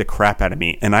kick the crap out of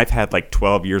me. And I've had like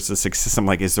 12 years of success. I'm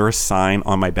like, is there a sign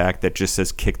on my back that just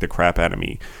says kick the crap out of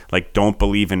me? Like, don't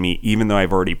believe in me, even though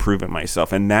I've already proven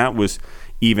myself. And that was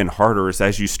even harder, is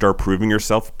as you start proving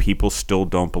yourself, people still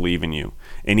don't believe in you.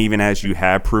 And even as you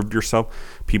have proved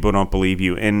yourself, people don't believe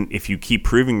you. And if you keep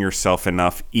proving yourself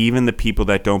enough, even the people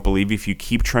that don't believe you, if you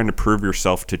keep trying to prove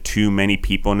yourself to too many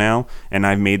people now, and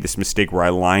I've made this mistake where I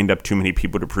lined up too many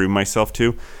people to prove myself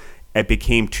to, it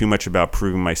became too much about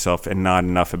proving myself and not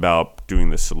enough about doing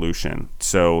the solution.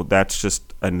 So that's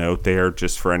just a note there,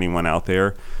 just for anyone out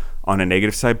there. on a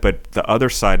negative side. But the other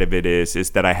side of it is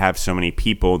that I have so many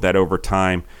people that over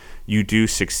time you do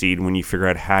succeed when you figure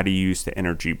out how to use the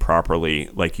energy properly,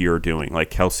 like you're doing, like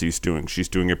Kelsey's doing. She's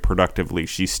doing it productively.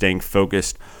 She's staying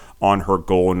focused on her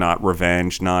goal, not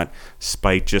revenge, not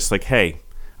spite, just like, hey,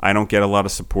 I don't get a lot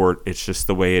of support. It's just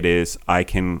the way it is. I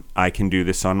can do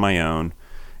this on my own,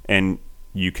 and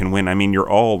you can win. I mean, you're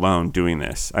all alone doing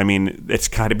this. I mean, it's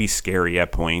got to be scary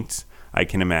at points, I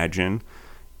can imagine.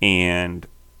 And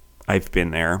I've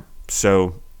been there.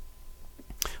 So,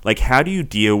 like, how do you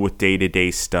deal with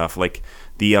day-to-day stuff, like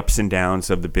the ups and downs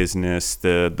of the business,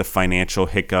 the financial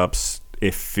hiccups,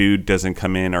 if food doesn't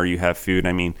come in or you have food?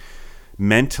 I mean,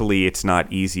 mentally it's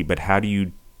not easy, but how do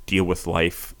you deal with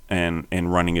life and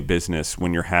running a business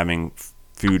when you're having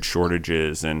food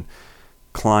shortages and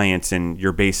clients and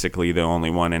you're basically the only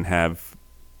one and have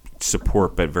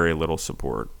support but very little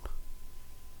support?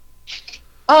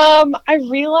 I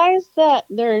realize that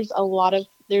there's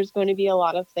going to be a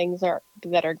lot of things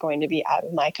that are going to be out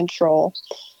of my control.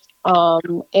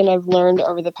 And I've learned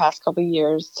over the past couple of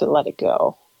years to let it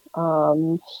go.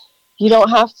 You don't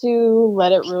have to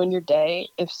let it ruin your day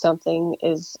if something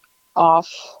is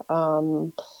off.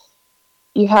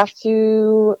 You have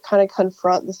to kind of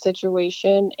confront the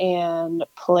situation and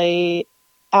play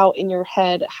out in your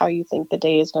head how you think the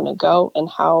day is going to go and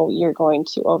how you're going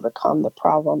to overcome the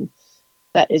problem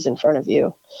that is in front of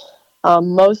you.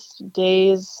 Most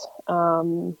days,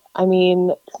 I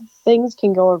mean, things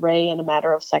can go awry in a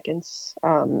matter of seconds.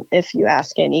 If you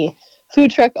ask any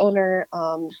food truck owner,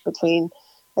 between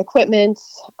equipment,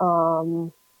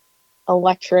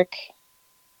 electric,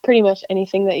 pretty much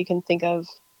anything that you can think of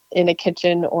in a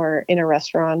kitchen or in a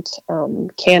restaurant,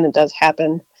 can and does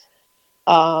happen.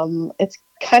 It's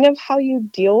kind of how you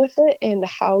deal with it and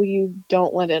how you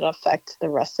don't let it affect the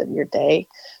rest of your day,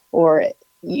 or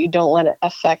you don't let it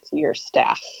affect your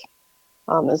staff.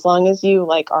 As long as you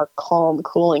are calm,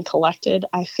 cool, and collected,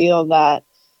 I feel that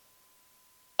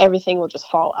everything will just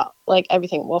fall out.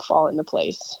 Everything will fall into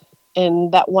place.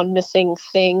 And that one missing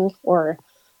thing or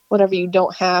whatever you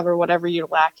don't have or whatever you're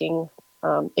lacking,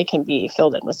 it can be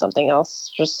filled in with something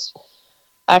else. Just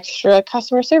extra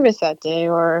customer service that day,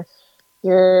 or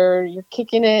you're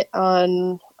kicking it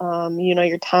on,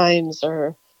 your times,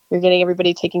 or you're getting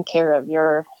everybody taken care of.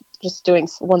 You're just doing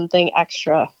one thing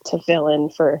extra to fill in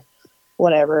for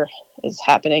whatever is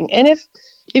happening. And if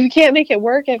you can't make it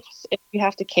work, if you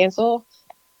have to cancel,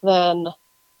 then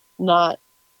not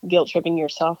guilt tripping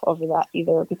yourself over that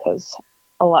either, because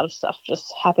a lot of stuff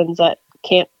just happens that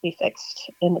can't be fixed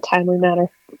in a timely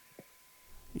manner.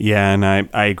 Yeah, and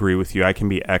I agree with you. I can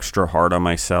be extra hard on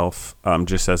myself,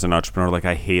 just as an entrepreneur.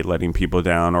 I hate letting people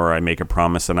down, or I make a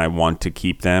promise and I want to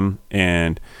keep them,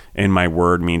 and my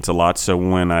word means a lot. So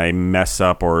when I mess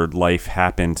up or life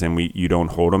happens and you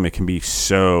don't hold them, it can be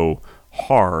so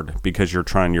hard because you're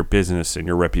trying your business and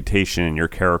your reputation and your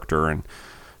character. And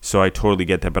so I totally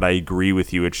get that, but I agree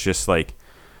with you. It's just I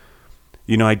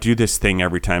do this thing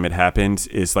every time it happens,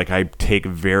 is I take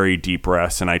very deep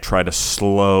breaths and I try to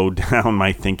slow down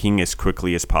my thinking as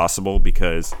quickly as possible,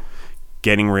 because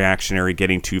getting reactionary,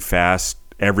 getting too fast,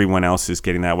 everyone else is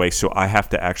getting that way. So I have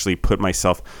to actually put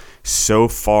myself so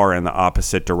far in the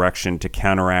opposite direction to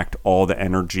counteract all the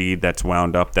energy that's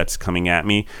wound up, that's coming at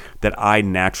me, that I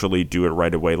naturally do it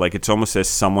right away. It's almost as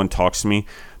someone talks to me,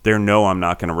 they know I'm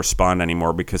not going to respond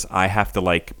anymore, because I have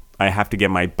to get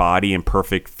my body in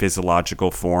perfect physiological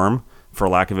form, for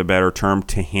lack of a better term,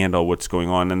 to handle what's going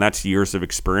on. And that's years of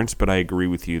experience, but I agree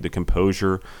with you. The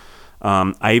composure.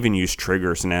 I even use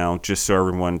triggers now, just so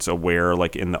everyone's aware,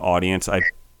 in the audience.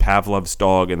 Pavlov's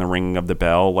dog and the ringing of the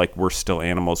bell, we're still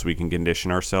animals, we can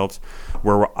condition ourselves,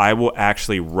 where I will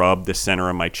actually rub the center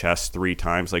of my chest 3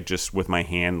 times, just with my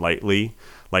hand lightly,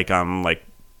 I'm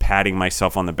patting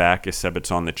myself on the back, except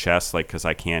it's on the chest, because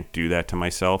I can't do that to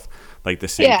myself. The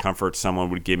same comfort someone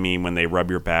would give me when they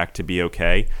rub your back to be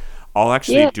okay. I'll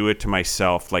actually do it to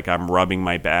myself, I'm rubbing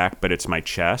my back, but it's my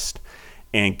chest,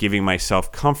 and giving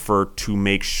myself comfort to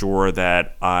make sure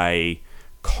that I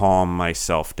calm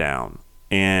myself down.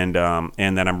 And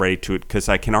then I'm ready to it, because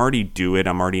I can already do it.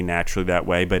 I'm already naturally that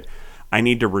way, but I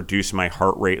need to reduce my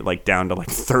heart rate down to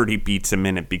 30 beats a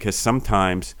minute, because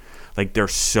sometimes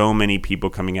there's so many people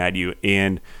coming at you.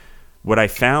 And what I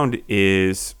found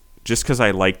is, just because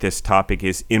I like this topic,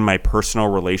 is in my personal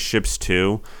relationships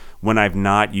too, when I've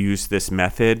not used this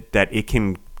method, that it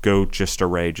can go just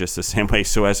array just the same way.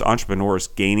 So as entrepreneurs,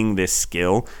 gaining this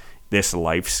skill, this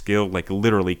life skill,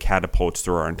 literally catapults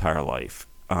through our entire life,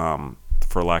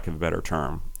 for lack of a better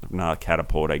term. Not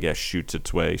catapult, I guess, shoots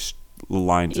its way,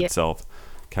 lines itself.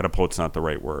 Catapult's not the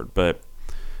right word, but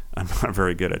I'm not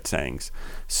very good at sayings.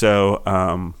 So,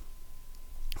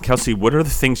 Kelsey, what are the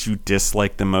things you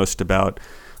dislike the most about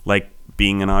like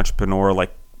being an entrepreneur?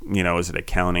 Like, is it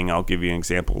accounting? I'll give you an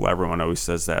example. Everyone always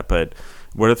says that, but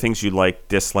what are the things you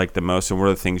dislike the most, and what are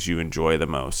the things you enjoy the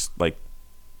most? Like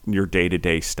your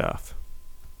day-to-day stuff.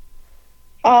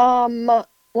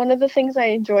 One of the things I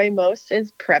enjoy most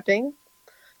is prepping.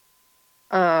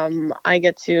 I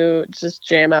get to just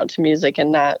jam out to music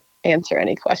and not answer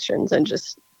any questions and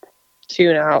just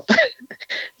tune out,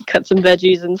 cut some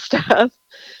veggies and stuff.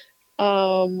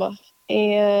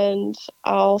 And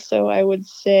also I would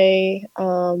say,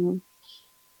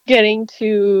 getting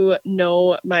to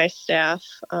know my staff,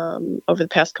 over the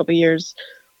past couple of years,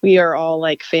 we are all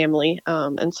like family.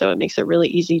 And so it makes it really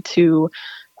easy to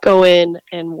go in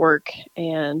and work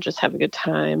and just have a good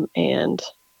time and,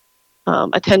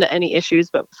 attend to any issues,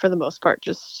 but for the most part,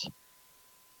 just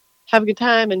have a good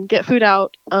time and get food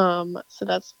out. So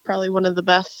that's probably one of the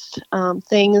best,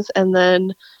 things. And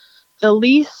then the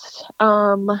least,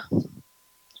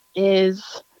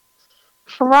 is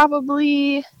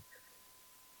probably,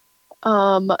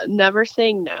 never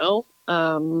saying no,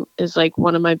 is like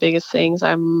one of my biggest things.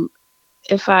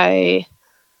 If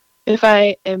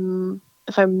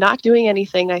I'm not doing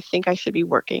anything, I think I should be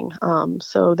working.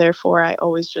 So therefore I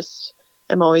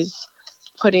am always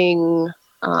putting,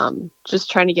 just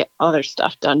trying to get other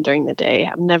stuff done during the day.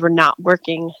 I'm never not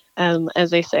working,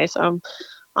 as they say. So,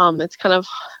 it's kind of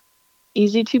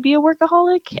easy to be a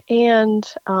workaholic, and,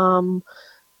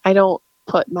 I don't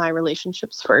put my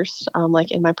relationships first,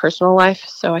 like in my personal life.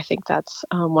 So I think that's,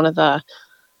 one of the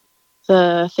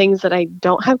things that I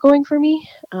don't have going for me.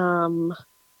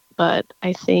 But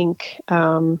I think,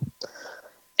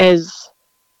 as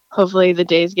hopefully the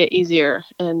days get easier,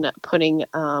 and putting,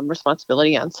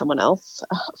 responsibility on someone else,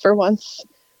 for once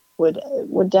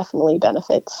would definitely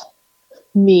benefit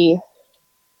me.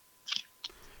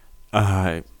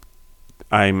 And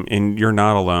you're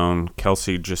not alone,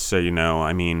 Kelsey, just so you know.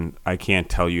 I mean, I can't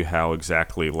tell you how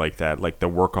exactly like that, like the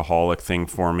workaholic thing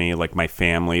for me, like my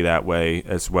family that way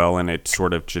as well. And it's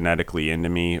sort of genetically into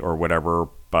me or whatever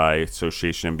by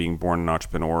association and being born an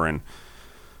entrepreneur. And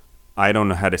I don't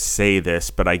know how to say this,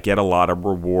 but I get a lot of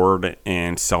reward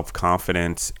and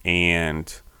self-confidence,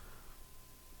 and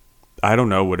I don't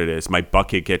know what it is. My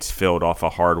bucket gets filled off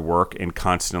of hard work and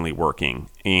constantly working.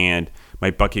 And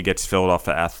my bucket gets filled off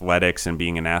of athletics and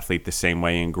being an athlete the same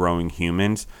way and growing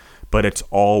humans. But it's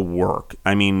all work.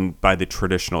 I mean, by the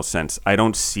traditional sense. I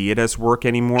don't see it as work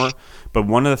anymore. But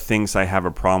one of the things I have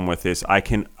a problem with is I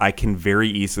can very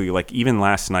easily, like even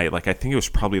last night, like I think it was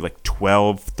probably like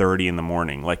 12:30 in the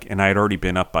morning. And I had already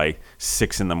been up by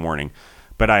 6 in the morning.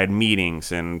 But I had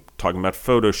meetings and talking about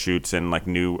photo shoots and like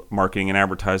new marketing and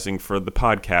advertising for the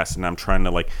podcast. And I'm trying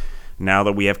to now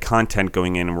that we have content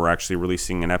going in and we're actually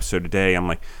releasing an episode a day, I'm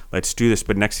like, let's do this.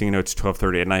 But next thing you know, it's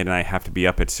 12:30 at night and I have to be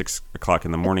up at 6 o'clock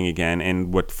in the morning again.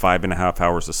 And what 5.5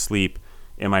 hours of sleep,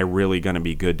 am I really going to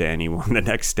be good to anyone the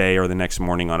next day or the next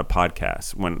morning on a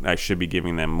podcast when I should be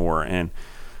giving them more? And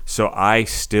so I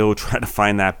still try to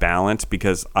find that balance,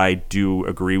 because I do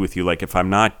agree with you. Like if I'm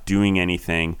not doing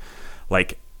anything,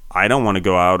 I don't want to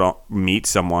go out meet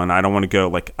someone. I don't want to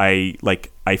go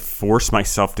I force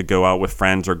myself to go out with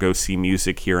friends or go see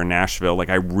music here in Nashville.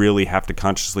 I really have to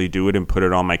consciously do it and put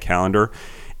it on my calendar.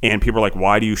 And people are like,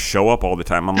 why do you show up all the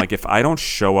time? I'm like, if I don't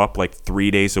show up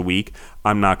 3 days a week,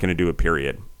 I'm not going to do it,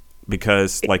 period.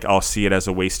 Because I'll see it as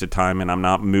a waste of time, and I'm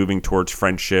not moving towards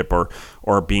friendship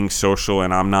or being social,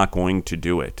 and I'm not going to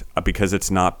do it because it's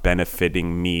not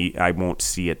benefiting me. I won't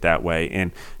see it that way.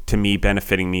 And to me,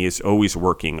 benefiting me is always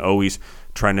working, always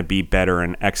trying to be better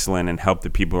and excellent and help the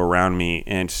people around me.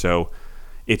 And so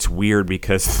it's weird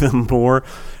because the more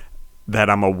that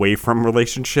I'm away from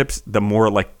relationships, the more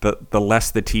the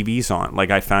less the TV's on.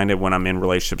 I find it when I'm in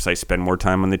relationships, I spend more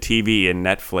time on the TV and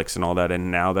Netflix and all that.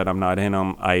 And now that I'm not in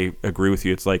them, I agree with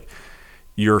you. It's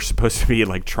you're supposed to be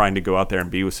trying to go out there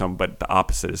and be with someone, but the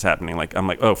opposite is happening.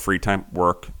 I'm oh, free time,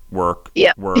 work,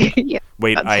 yeah. work. Yeah.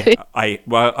 Wait,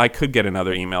 I could get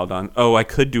another email done. Oh, I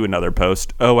could do another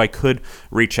post. Oh, I could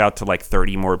reach out to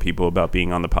 30 more people about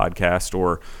being on the podcast,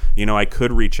 or I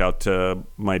could reach out to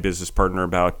my business partner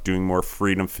about doing more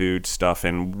Freedom Food stuff,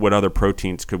 and what other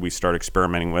proteins could we start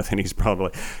experimenting with? And he's probably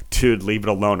like, dude, leave it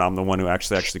alone. I'm the one who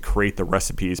actually create the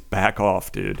recipes. Back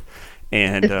off, dude.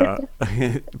 And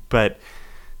but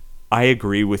I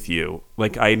agree with you.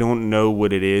 I don't know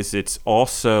what it is. It's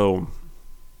also,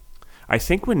 I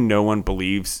think when no one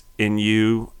believes in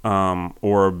you,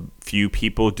 or few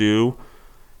people do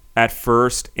at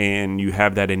first, and you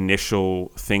have that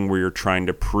initial thing where you're trying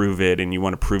to prove it and you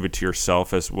want to prove it to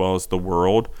yourself as well as the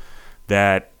world,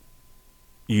 that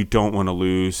you don't want to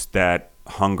lose that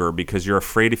hunger, because you're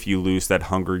afraid if you lose that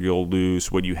hunger, you'll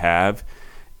lose what you have.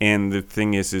 And the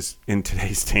thing is in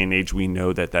today's day and age, we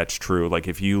know that that's true. Like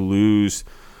if you lose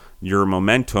your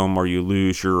momentum or you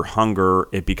lose your hunger,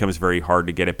 it becomes very hard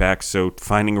to get it back. So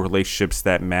finding relationships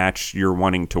that match your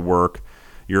wanting to work,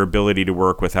 your ability to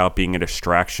work without being a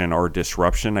distraction or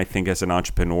disruption. I think as an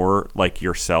entrepreneur like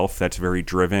yourself, that's very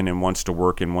driven and wants to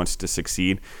work and wants to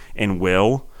succeed and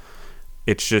will.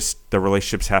 It's just the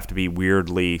relationships have to be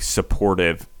weirdly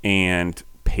supportive and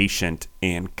patient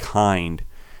and kind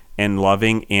and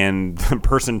loving, and the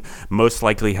person most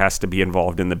likely has to be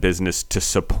involved in the business to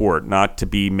support, not to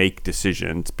be make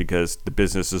decisions, because the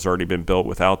business has already been built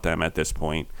without them at this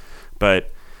point.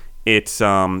 But it's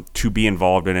to be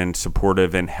involved in and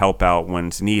supportive and help out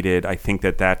when's needed. I think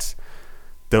that that's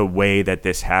the way that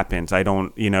this happens. I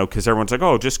don't, because everyone's like,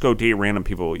 oh, just go date random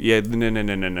people. Yeah,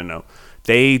 no.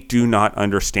 They do not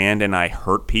understand, and I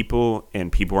hurt people,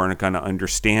 and people aren't going to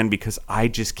understand because I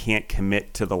just can't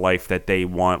commit to the life that they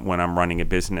want when I'm running a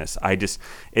business.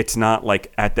 It's not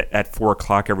like at 4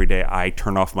 o'clock every day I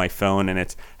turn off my phone and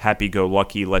it's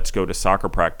happy-go-lucky, let's go to soccer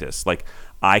practice. Like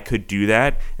I could do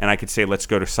that, and I could say let's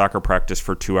go to soccer practice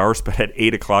for 2 hours, but at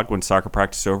 8 o'clock when soccer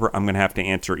practice is over, I'm going to have to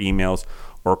answer emails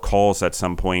or calls at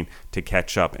some point to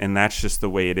catch up. And that's just the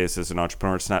way it is as an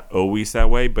entrepreneur. It's not always that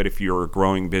way, but if you're a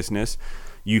growing business,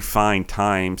 you find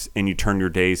times and you turn your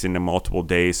days into multiple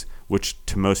days, which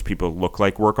to most people look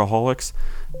like workaholics,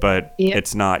 but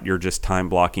It's not. You're just time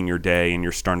blocking your day, and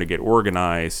you're starting to get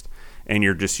organized, and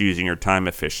you're just using your time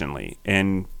efficiently.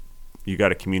 And you got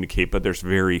to communicate, but there's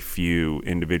very few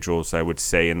individuals, I would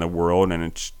say, in the world and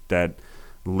it's that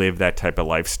live that type of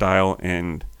lifestyle.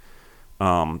 And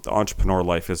the entrepreneur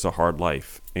life is a hard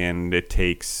life, and it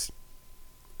takes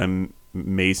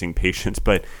amazing patience.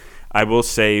 But I will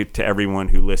say to everyone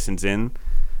who listens in,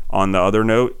 on the other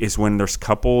note, is when there's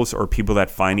couples or people that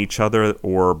find each other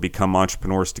or become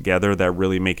entrepreneurs together that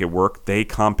really make it work, they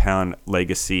compound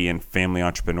legacy and family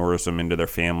entrepreneurism into their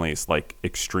families like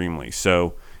extremely.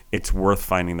 So it's worth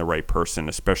finding the right person,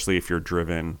 especially if you're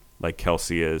driven like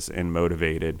Kelsey is and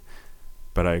motivated.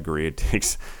 But I agree, it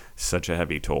takes such a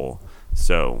heavy toll.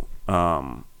 So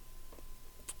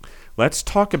let's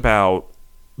talk about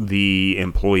the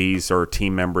employees or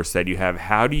team members that you have.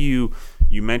 How do you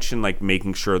mentioned like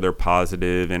making sure they're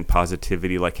positive and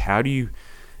positivity, like how do you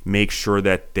make sure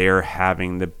that they're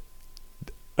having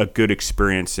a good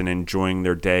experience and enjoying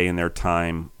their day and their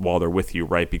time while they're with you,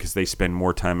 right? Because they spend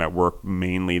more time at work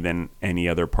mainly than any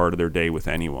other part of their day with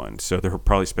anyone. So they're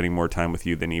probably spending more time with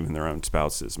you than even their own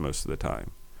spouses most of the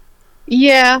time.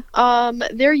 Yeah,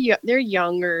 they're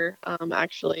younger,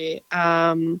 actually.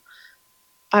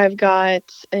 I've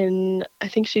got, and I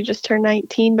think she just turned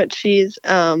 19, but she's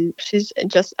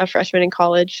just a freshman in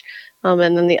college. And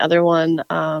then the other one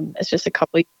is just a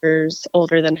couple years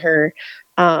older than her.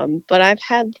 But I've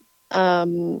had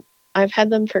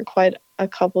them for quite a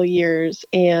couple years,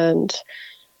 and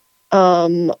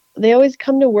they always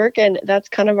come to work, and that's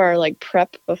kind of our like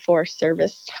prep before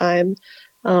service time.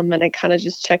 And I kind of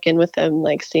just check in with them,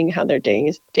 like seeing how their day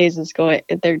is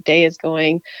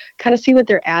going, kind of see what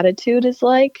their attitude is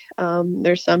like.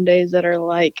 There's some days that are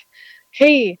like,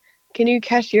 "Hey, can you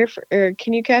cashier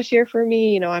for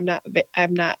me? I'm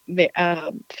not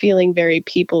feeling very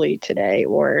people-y today,"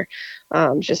 or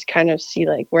just kind of see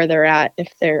like where they're at,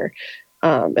 if they're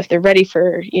ready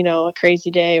for a crazy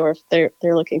day, or if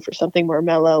they're looking for something more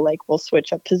mellow. Like we'll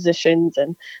switch up positions,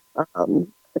 and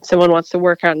if someone wants to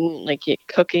work on like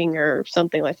cooking or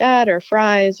something like that, or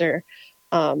fries, or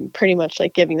pretty much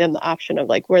like giving them the option of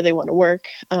like where they want to work.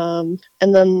 And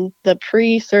then the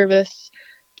pre-service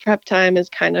prep time is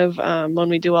kind of when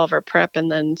we do all of our prep and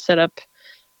then set up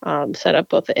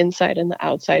both the inside and the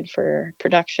outside for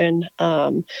production.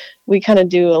 We kind of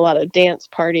do a lot of dance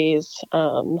parties.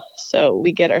 So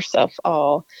we get ourselves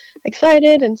all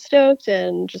excited and stoked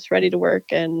and just ready to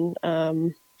work and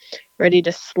ready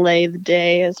to slay the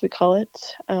day, as we call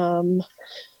it. But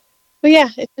yeah,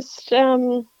 it's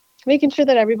just making sure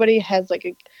that everybody has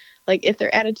like if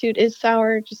their attitude is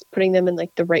sour, just putting them in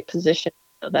like the right position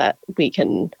so that we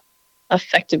can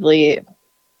effectively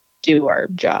do our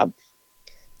job.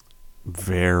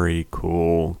 Very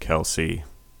cool, Kelsey.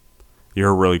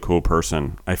 You're a really cool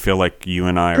person. I feel like you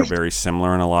and I are very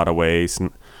similar in a lot of ways.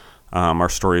 Our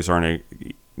stories aren't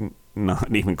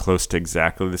not even close to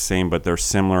exactly the same, but they're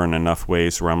similar in enough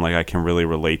ways where I'm like, I can really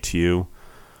relate to you.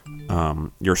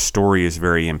 Your story is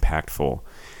very impactful.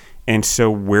 And so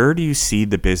where do you see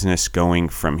the business going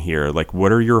from here? Like,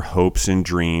 what are your hopes and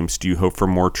dreams? Do you hope for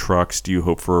more trucks? Do you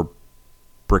hope for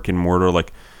brick and mortar?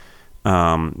 Like,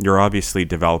 You're obviously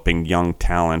developing young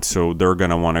talent, so they're going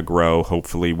to want to grow,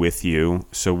 hopefully, with you.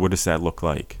 So what does that look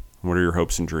like? What are your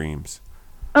hopes and dreams?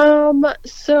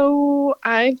 So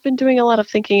I've been doing a lot of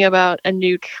thinking about a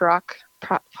new truck,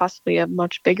 possibly a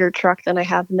much bigger truck than I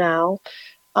have now.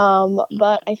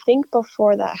 But I think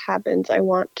before that happens, I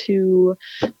want to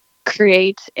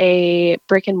create a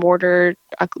brick and mortar,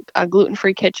 a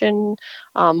gluten-free kitchen,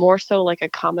 more so like a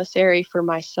commissary for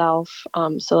myself,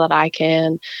 so that I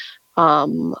can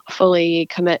fully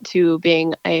commit to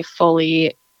being a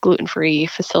fully gluten-free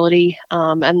facility,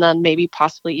 and then maybe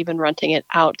possibly even renting it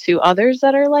out to others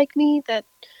that are like me that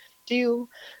do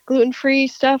gluten-free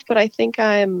stuff. But I think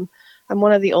I'm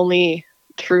one of the only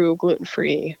true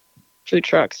gluten-free food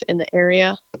trucks in the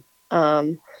area.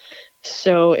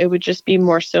 So it would just be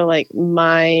more so like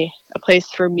a place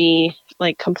for me,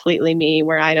 like completely me,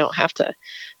 where I don't have to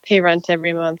pay rent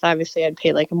every month. Obviously, I'd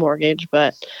pay like a mortgage,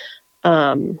 but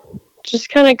just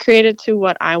kind of created to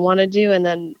what I want to do. And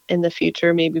then in the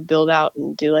future, maybe build out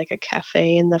and do like a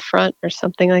cafe in the front or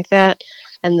something like that.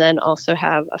 And then also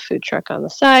have a food truck on the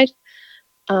side.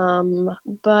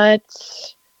 But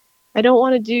I don't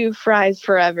want to do fries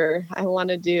forever. I want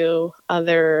to do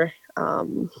other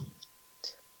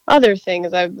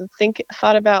things. I've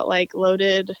thought about like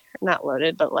not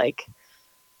loaded, but like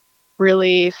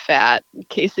really fat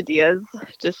quesadillas,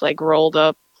 just like rolled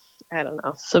up. I don't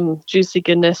know, some juicy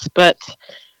goodness, but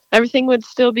everything would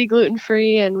still be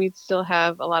gluten-free, and we'd still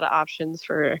have a lot of options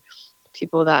for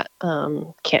people that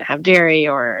can't have dairy,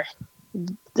 or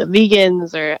the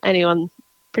vegans, or anyone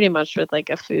pretty much with like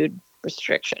a food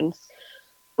restriction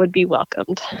would be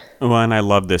welcomed. Well, and I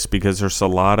love this because there's a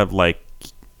lot of like,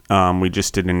 we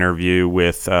just did an interview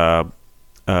with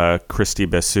Christy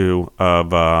Bessu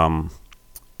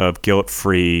of Guilt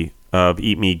Free, of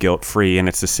Eat Me Guilt Free, and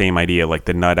it's the same idea, like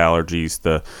the nut allergies,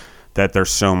 that they're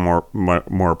so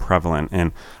more prevalent,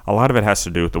 and a lot of it has to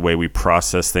do with the way we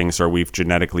process things, or we've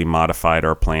genetically modified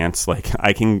our plants. Like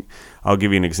I'll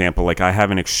give you an example. Like I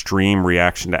have an extreme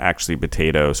reaction to actually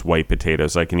potatoes, white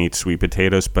potatoes. I can eat sweet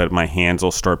potatoes, but my hands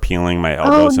will start peeling, my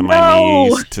elbows and my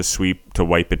knees to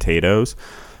white potatoes.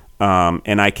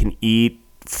 And I can eat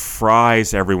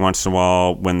fries every once in a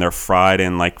while when they're fried,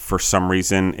 and like for some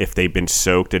reason, if they've been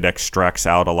soaked, it extracts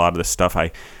out a lot of the stuff.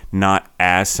 Not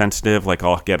as sensitive, like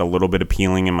I'll get a little bit of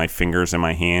peeling in my fingers and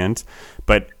my hands,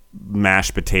 but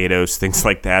mashed potatoes, things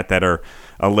like that are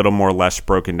a little more less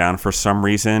broken down for some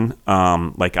reason,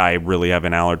 like I really have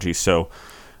an allergy. So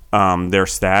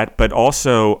there's that, but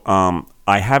also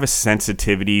I have a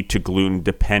sensitivity to gluten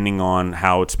depending on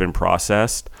how it's been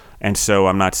processed. And so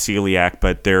I'm not celiac,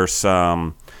 but there's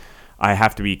I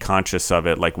have to be conscious of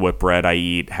it, like what bread I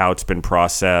eat, how it's been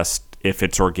processed, if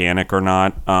it's organic or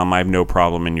not. I have no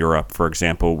problem in Europe, for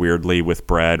example, weirdly with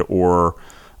bread,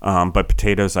 but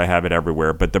potatoes, I have it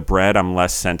everywhere. But the bread, I'm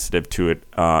less sensitive to it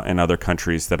in other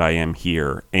countries that I am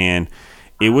here. And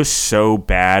it was so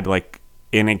bad,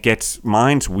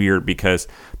 mine's weird because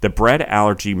the bread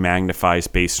allergy magnifies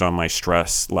based on my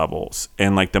stress levels.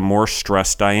 And like the more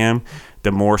stressed I am,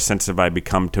 the more sensitive I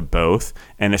become to both.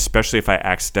 And especially if I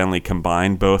accidentally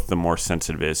combine both, the more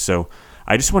sensitive it is. So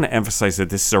I just want to emphasize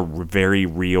that this is a very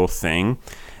real thing.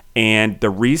 And the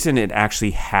reason it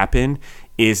actually happened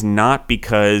is not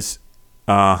because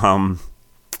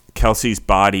Kelsey's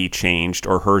body changed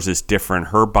or hers is different.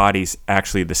 Her body's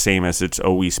actually the same as it's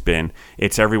always been.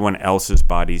 It's everyone else's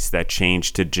bodies that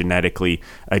changed to genetically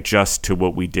adjust to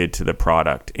what we did to the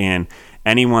product. And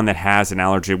anyone that has an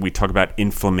allergy, we talk about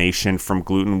inflammation from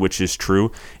gluten, which is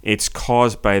true. It's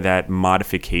caused by that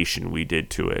modification we did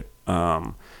to it.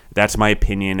 That's my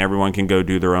opinion. Everyone can go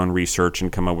do their own research and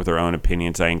come up with their own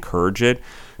opinions. I encourage it.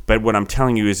 But what I'm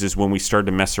telling you is when we started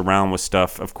to mess around with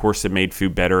stuff, of course it made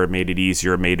food better. It made it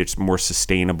easier. It made it more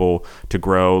sustainable to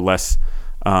grow, less,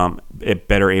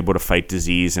 better able to fight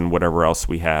disease and whatever else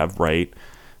we have, right?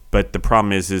 But the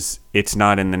problem is it's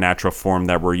not in the natural form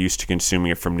that we're used to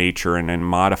consuming it from nature, and in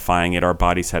modifying it, our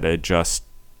bodies had to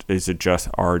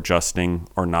are adjusting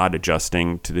or not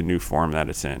adjusting to the new form that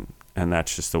it's in. And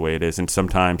that's just the way it is. And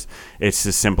sometimes it's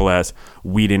as simple as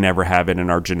we didn't ever have it in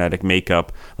our genetic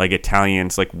makeup. Like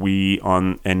Italians, like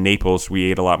in Naples,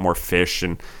 we ate a lot more fish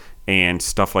and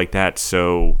stuff like that.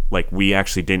 So like we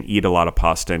actually didn't eat a lot of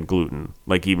pasta and gluten.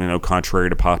 Like even though contrary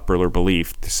to popular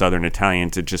belief, the Southern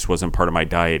Italians, it just wasn't part of my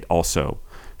diet also.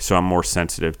 So I'm more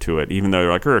sensitive to it. Even though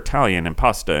they're like, we're Italian and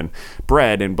pasta and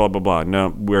bread and blah, blah, blah. No,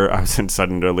 I was in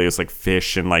Southern Italy, it's like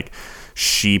fish and like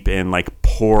sheep and like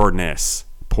poorness.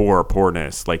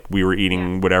 Like we were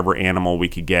eating whatever animal we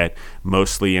could get,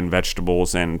 mostly in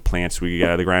vegetables and plants we could get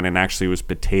out of the ground. And actually it was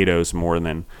potatoes more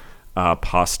than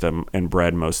pasta and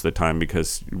bread most of the time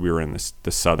because we were in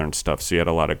the southern stuff. So you had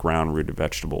a lot of ground rooted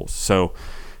vegetables. So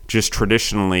just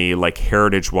traditionally, like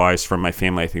heritage wise from my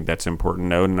family, I think that's important to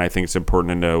note. And I think it's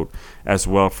important to note as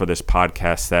well for this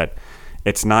podcast that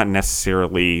it's not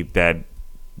necessarily that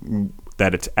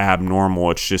it's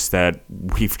abnormal. It's just that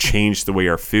we've changed the way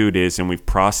our food is and we've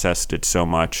processed it so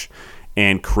much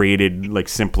and created like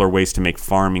simpler ways to make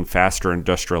farming faster,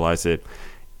 industrialize it.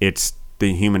 It's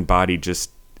the human body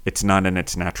just, it's not in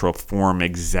its natural form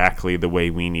exactly the way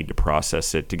we need to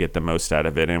process it to get the most out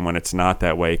of it. And when it's not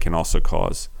that way, it can also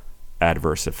cause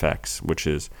adverse effects, which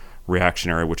is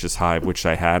reactionary, which is hive, which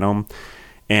I had them.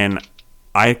 And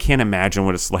I can't imagine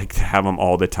what it's like to have them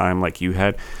all the time like you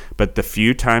had. But the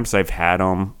few times I've had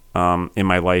them in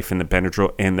my life, and the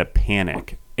Benadryl and the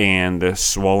panic and the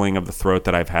swelling of the throat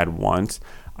that I've had once,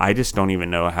 I just don't even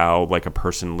know how like a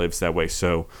person lives that way.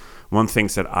 So one of the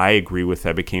things that I agree with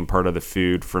that became part of the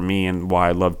food for me and why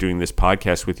I love doing this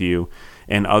podcast with you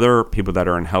and other people that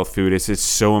are in health food is it's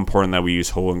so important that we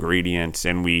use whole ingredients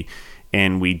and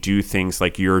we do things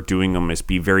like you're doing them, is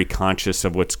be very conscious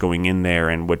of what's going in there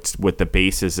and what the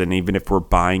base is. And even if we're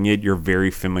buying it, you're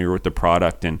very familiar with the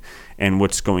product and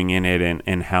what's going in it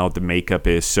and how the makeup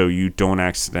is, so you don't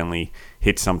accidentally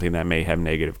hit something that may have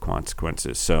negative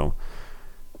consequences. So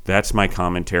that's my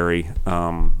commentary.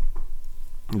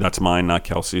 That's mine, not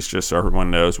Kelsey's, just so everyone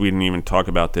knows. We didn't even talk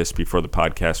about this before the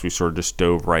podcast. We sort of just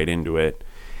dove right into it.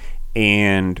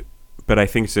 But I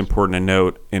think it's important to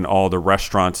note in all the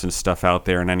restaurants and stuff out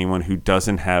there and anyone who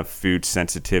doesn't have food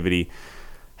sensitivity,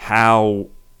 how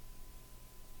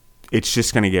it's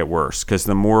just going to get worse. Because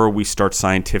the more we start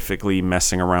scientifically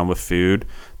messing around with food,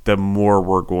 the more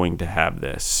we're going to have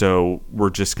this. So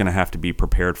we're just going to have to be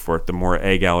prepared for it. The more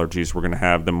egg allergies we're going to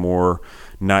have, the more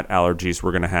nut allergies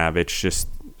we're going to have. It's just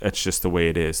the way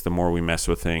it is. The more we mess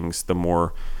with things, the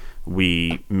more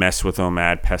we mess with them,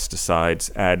 add pesticides,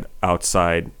 add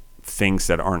outside things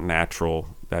that aren't natural.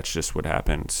 That's just what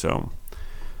happens. So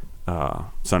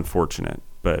it's unfortunate,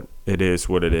 but it is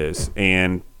what it is.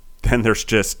 And then there's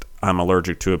just, I'm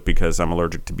allergic to it because I'm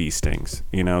allergic to bee stings,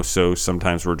 so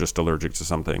sometimes we're just allergic to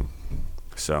something.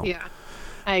 So yeah,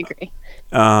 I agree.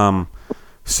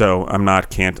 So I'm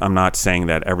not saying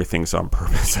that everything's on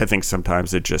purpose. I think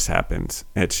sometimes it just happens.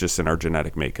 It's just in our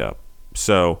genetic makeup.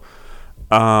 So,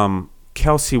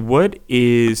 Kelsey, what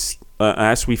is,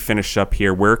 as we finish up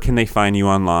here, where can they find you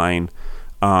online?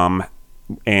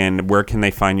 And where can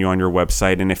they find you on your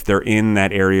website? And if they're in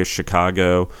that area,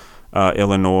 Chicago,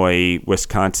 Illinois,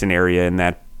 Wisconsin area, in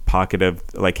that pocket of,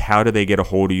 like, how do they get a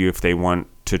hold of you if they want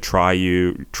to try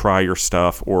your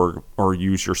stuff or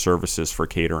use your services for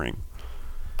catering?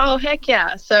 Oh, heck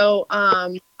yeah. So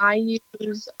I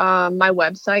use my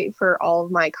website for all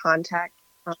of my contact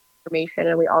information,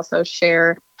 and we also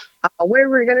share where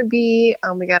we're going to be.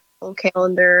 We got a little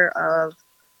calendar of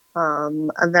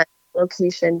event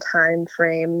location, time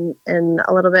frame, and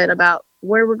a little bit about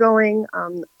where we're going.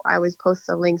 I always post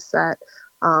the links that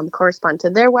correspond to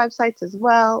their websites as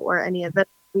well, or any event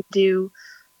we do.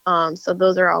 So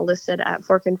those are all listed at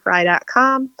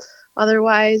forkandfry.com.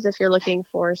 Otherwise, if you're looking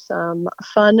for some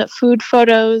fun food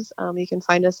photos, you can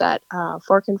find us at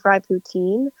Fork and Fry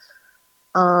Poutine,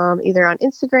 either on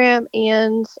Instagram,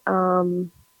 and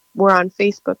we're on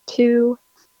Facebook too.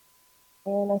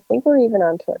 And I think we're even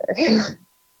on Twitter.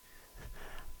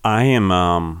 I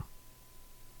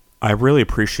really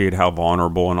appreciate how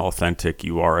vulnerable and authentic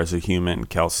you are as a human,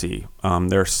 Kelsey.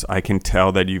 I can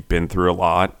tell that you've been through a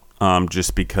lot.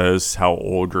 Just because how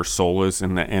old your soul is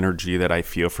and the energy that I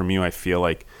feel from you. I feel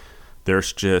like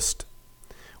there's just,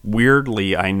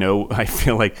 weirdly, I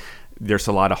feel like there's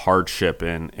a lot of hardship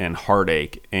and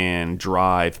heartache and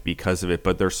drive because of it,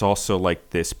 but there's also like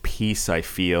this peace I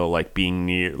feel like being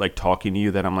near, like talking to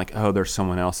you, that I'm like, oh, there's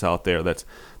someone else out there that's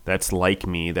like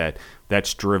me,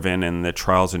 that's driven in the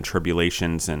trials and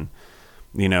tribulations and,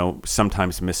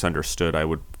 sometimes misunderstood, I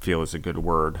would feel is a good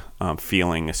word,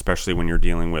 feeling, especially when you're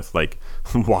dealing with like,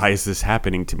 why is this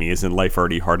happening to me? Isn't life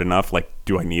already hard enough? Like,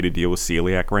 do I need to deal with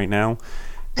celiac right now?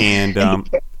 And,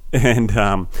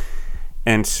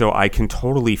 and so I can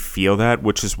totally feel that,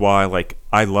 which is why, like,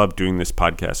 I love doing this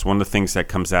podcast. One of the things that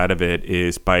comes out of it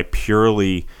is by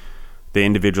purely the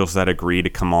individuals that agree to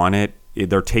come on it,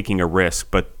 they're taking a risk,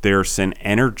 but there's an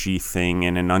energy thing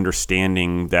and an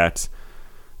understanding that's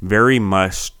very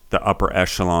much the upper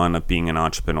echelon of being an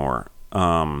entrepreneur.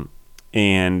 And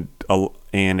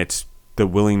it's the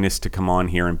willingness to come on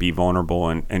here and be vulnerable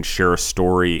and share a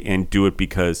story and do it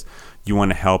because you want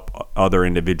to help other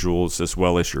individuals as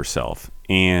well as yourself.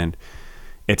 And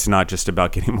it's not just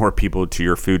about getting more people to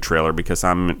your food trailer, because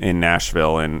I'm in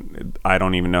Nashville and I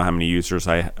don't even know how many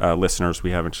listeners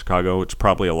we have in Chicago. It's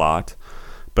probably a lot,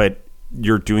 but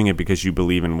you're doing it because you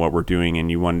believe in what we're doing and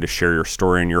you wanted to share your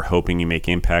story and you're hoping you make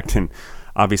impact. And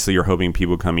obviously you're hoping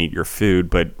people come eat your food.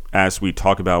 But as we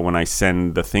talk about when I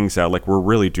send the things out, like, we're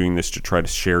really doing this to try to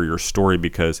share your story,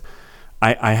 because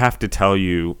I have to tell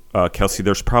you, Kelsey,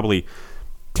 there's probably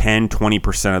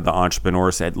 10-20% of the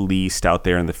entrepreneurs at least out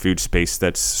there in the food space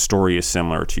that's story is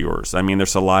similar to yours. I mean,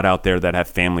 there's a lot out there that have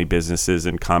family businesses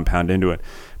and compound into it,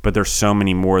 but there's so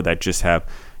many more that just have,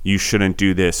 you shouldn't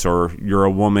do this, or you're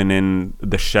a woman in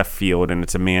the chef field and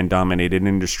it's a man dominated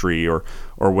industry, or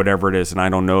whatever it is. And I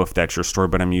don't know if that's your story,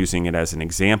 but I'm using it as an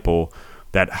example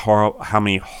that how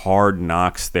many hard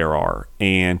knocks there are.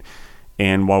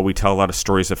 And while we tell a lot of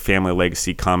stories of family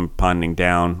legacy compounding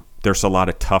down, there's a lot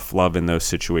of tough love in those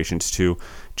situations too.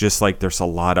 Just like there's a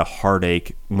lot of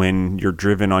heartache when you're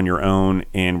driven on your own,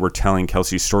 and we're telling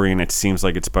Kelsey's story and it seems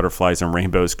like it's butterflies and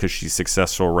rainbows because she's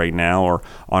successful right now, or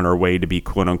on her way to be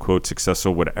quote unquote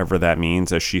successful, whatever that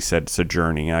means. As she said, it's a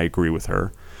journey. I agree with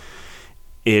her.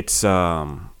 It's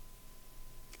hard,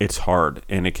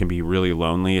 and it can be really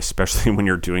lonely, especially when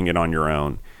you're doing it on your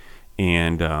own.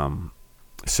 And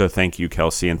so thank you,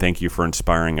 Kelsey, and thank you for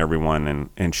inspiring everyone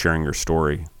and sharing your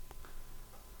story.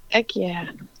 Heck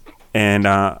yeah. And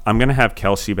I'm going to have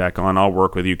Kelsey back on. I'll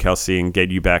work with you, Kelsey, and get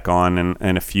you back on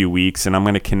in a few weeks. And I'm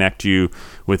going to connect you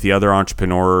with the other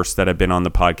entrepreneurs that have been on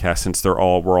the podcast, since we're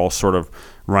all sort of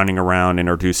running around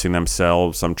introducing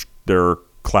themselves. They're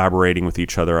collaborating with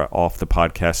each other off the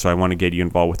podcast. So I want to get you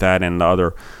involved with that, and the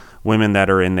other women that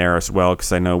are in there as well,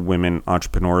 because I know women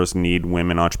entrepreneurs need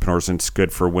women entrepreneurs, and it's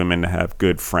good for women to have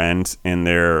good friends in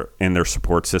their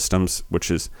support systems,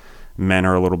 which is, men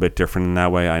are a little bit different in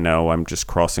that way. I know I'm just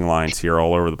crossing lines here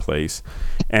all over the place.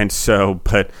 And so,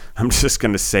 but I'm just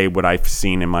going to say what I've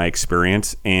seen in my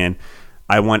experience, and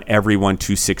I want everyone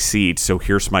to succeed. So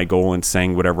here's my goal in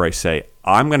saying whatever I say.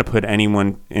 I'm going to put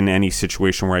anyone in any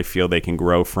situation where I feel they can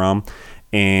grow from.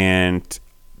 And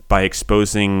by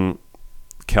exposing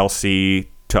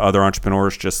Kelsey to other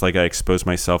entrepreneurs, just like I expose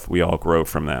myself, we all grow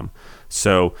from them.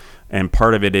 So, and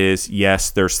part of it is,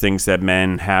 yes, there's things that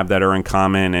men have that are in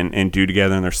common and do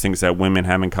together, and there's things that women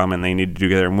have in common they need to do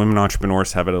together. And women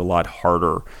entrepreneurs have it a lot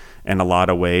harder in a lot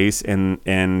of ways,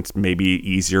 and maybe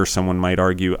easier, someone might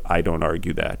argue. I don't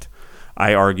argue that.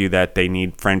 I argue that they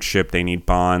need friendship, they need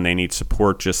bond, they need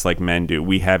support, just like men do.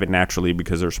 We have it naturally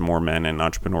because there's more men in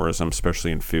entrepreneurism,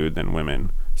 especially in food, than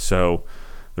women. So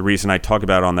the reason I talk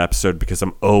about it on the episode, because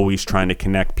I'm always trying to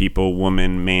connect people,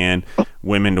 woman, man,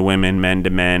 women to women, men to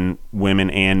men, women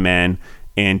and men,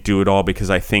 and do it all because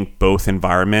I think both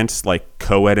environments, like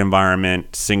co-ed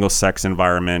environment, single sex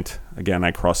environment, again,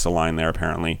 I crossed the line there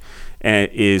apparently,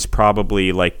 is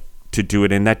probably like to do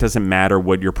it. And that doesn't matter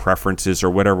what your preference is or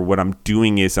whatever. What I'm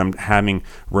doing is I'm having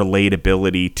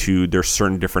relatability to, there's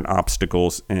certain different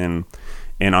obstacles in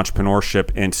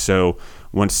entrepreneurship. And so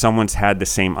when someone's had the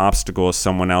same obstacle as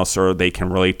someone else, or they can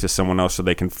relate to someone else, or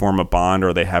they can form a bond,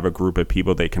 or they have a group of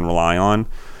people they can rely on,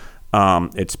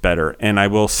 it's better. And I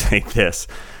will say this,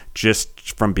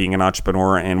 just from being an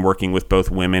entrepreneur and working with both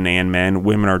women and men,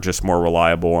 women are just more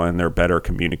reliable and they're better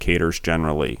communicators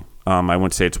generally. I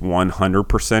wouldn't say it's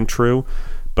 100% true,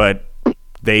 but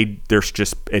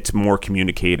it's more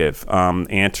communicative.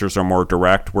 Answers are more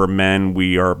direct. We're men,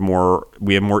 we have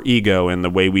more ego, and the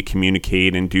way we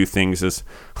communicate and do things is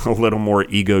a little more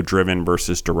ego driven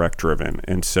versus direct driven.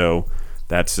 And so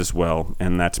that's as well.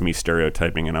 And that's me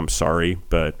stereotyping, and I'm sorry,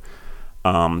 but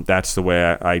that's the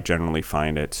way I generally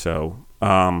find it. So,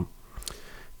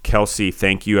 Kelsey,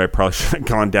 thank you. I probably should have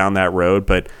gone down that road,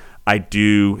 but I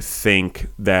do think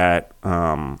that,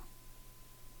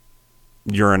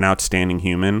 you're an outstanding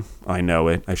human. I know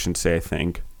it. I shouldn't say I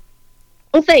think.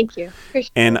 Well, thank you.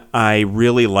 And I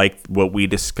really liked what we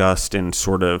discussed, and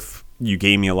sort of you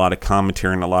gave me a lot of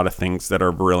commentary and a lot of things that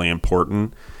are really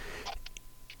important.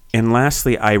 And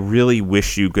lastly, I really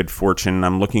wish you good fortune.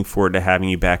 I'm looking forward to having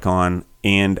you back on.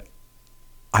 And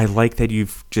I like that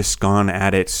you've just gone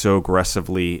at it so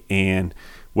aggressively and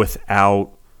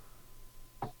without,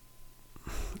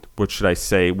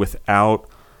 without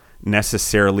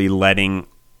necessarily letting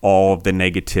all of the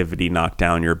negativity knock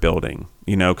down your building,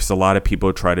 because a lot of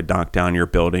people try to knock down your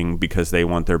building because they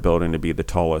want their building to be the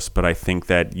tallest. But I think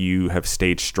that you have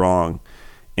stayed strong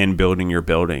in building your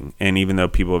building. And even though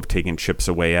people have taken chips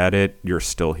away at it, you're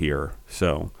still here.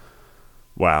 So,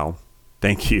 wow.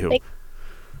 Thank you.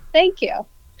 Thank you.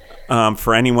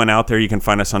 For anyone out there, you can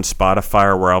find us on Spotify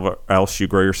or wherever else you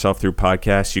grow yourself through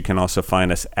podcasts. You can also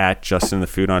find us at Justin the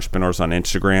Food Entrepreneurs on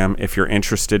Instagram. If you're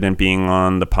interested in being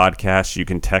on the podcast, you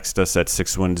can text us at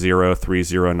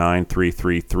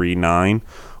 610-309-3339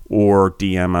 or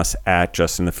DM us at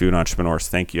Justin the Food Entrepreneurs.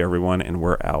 Thank you, everyone, and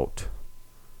we're out.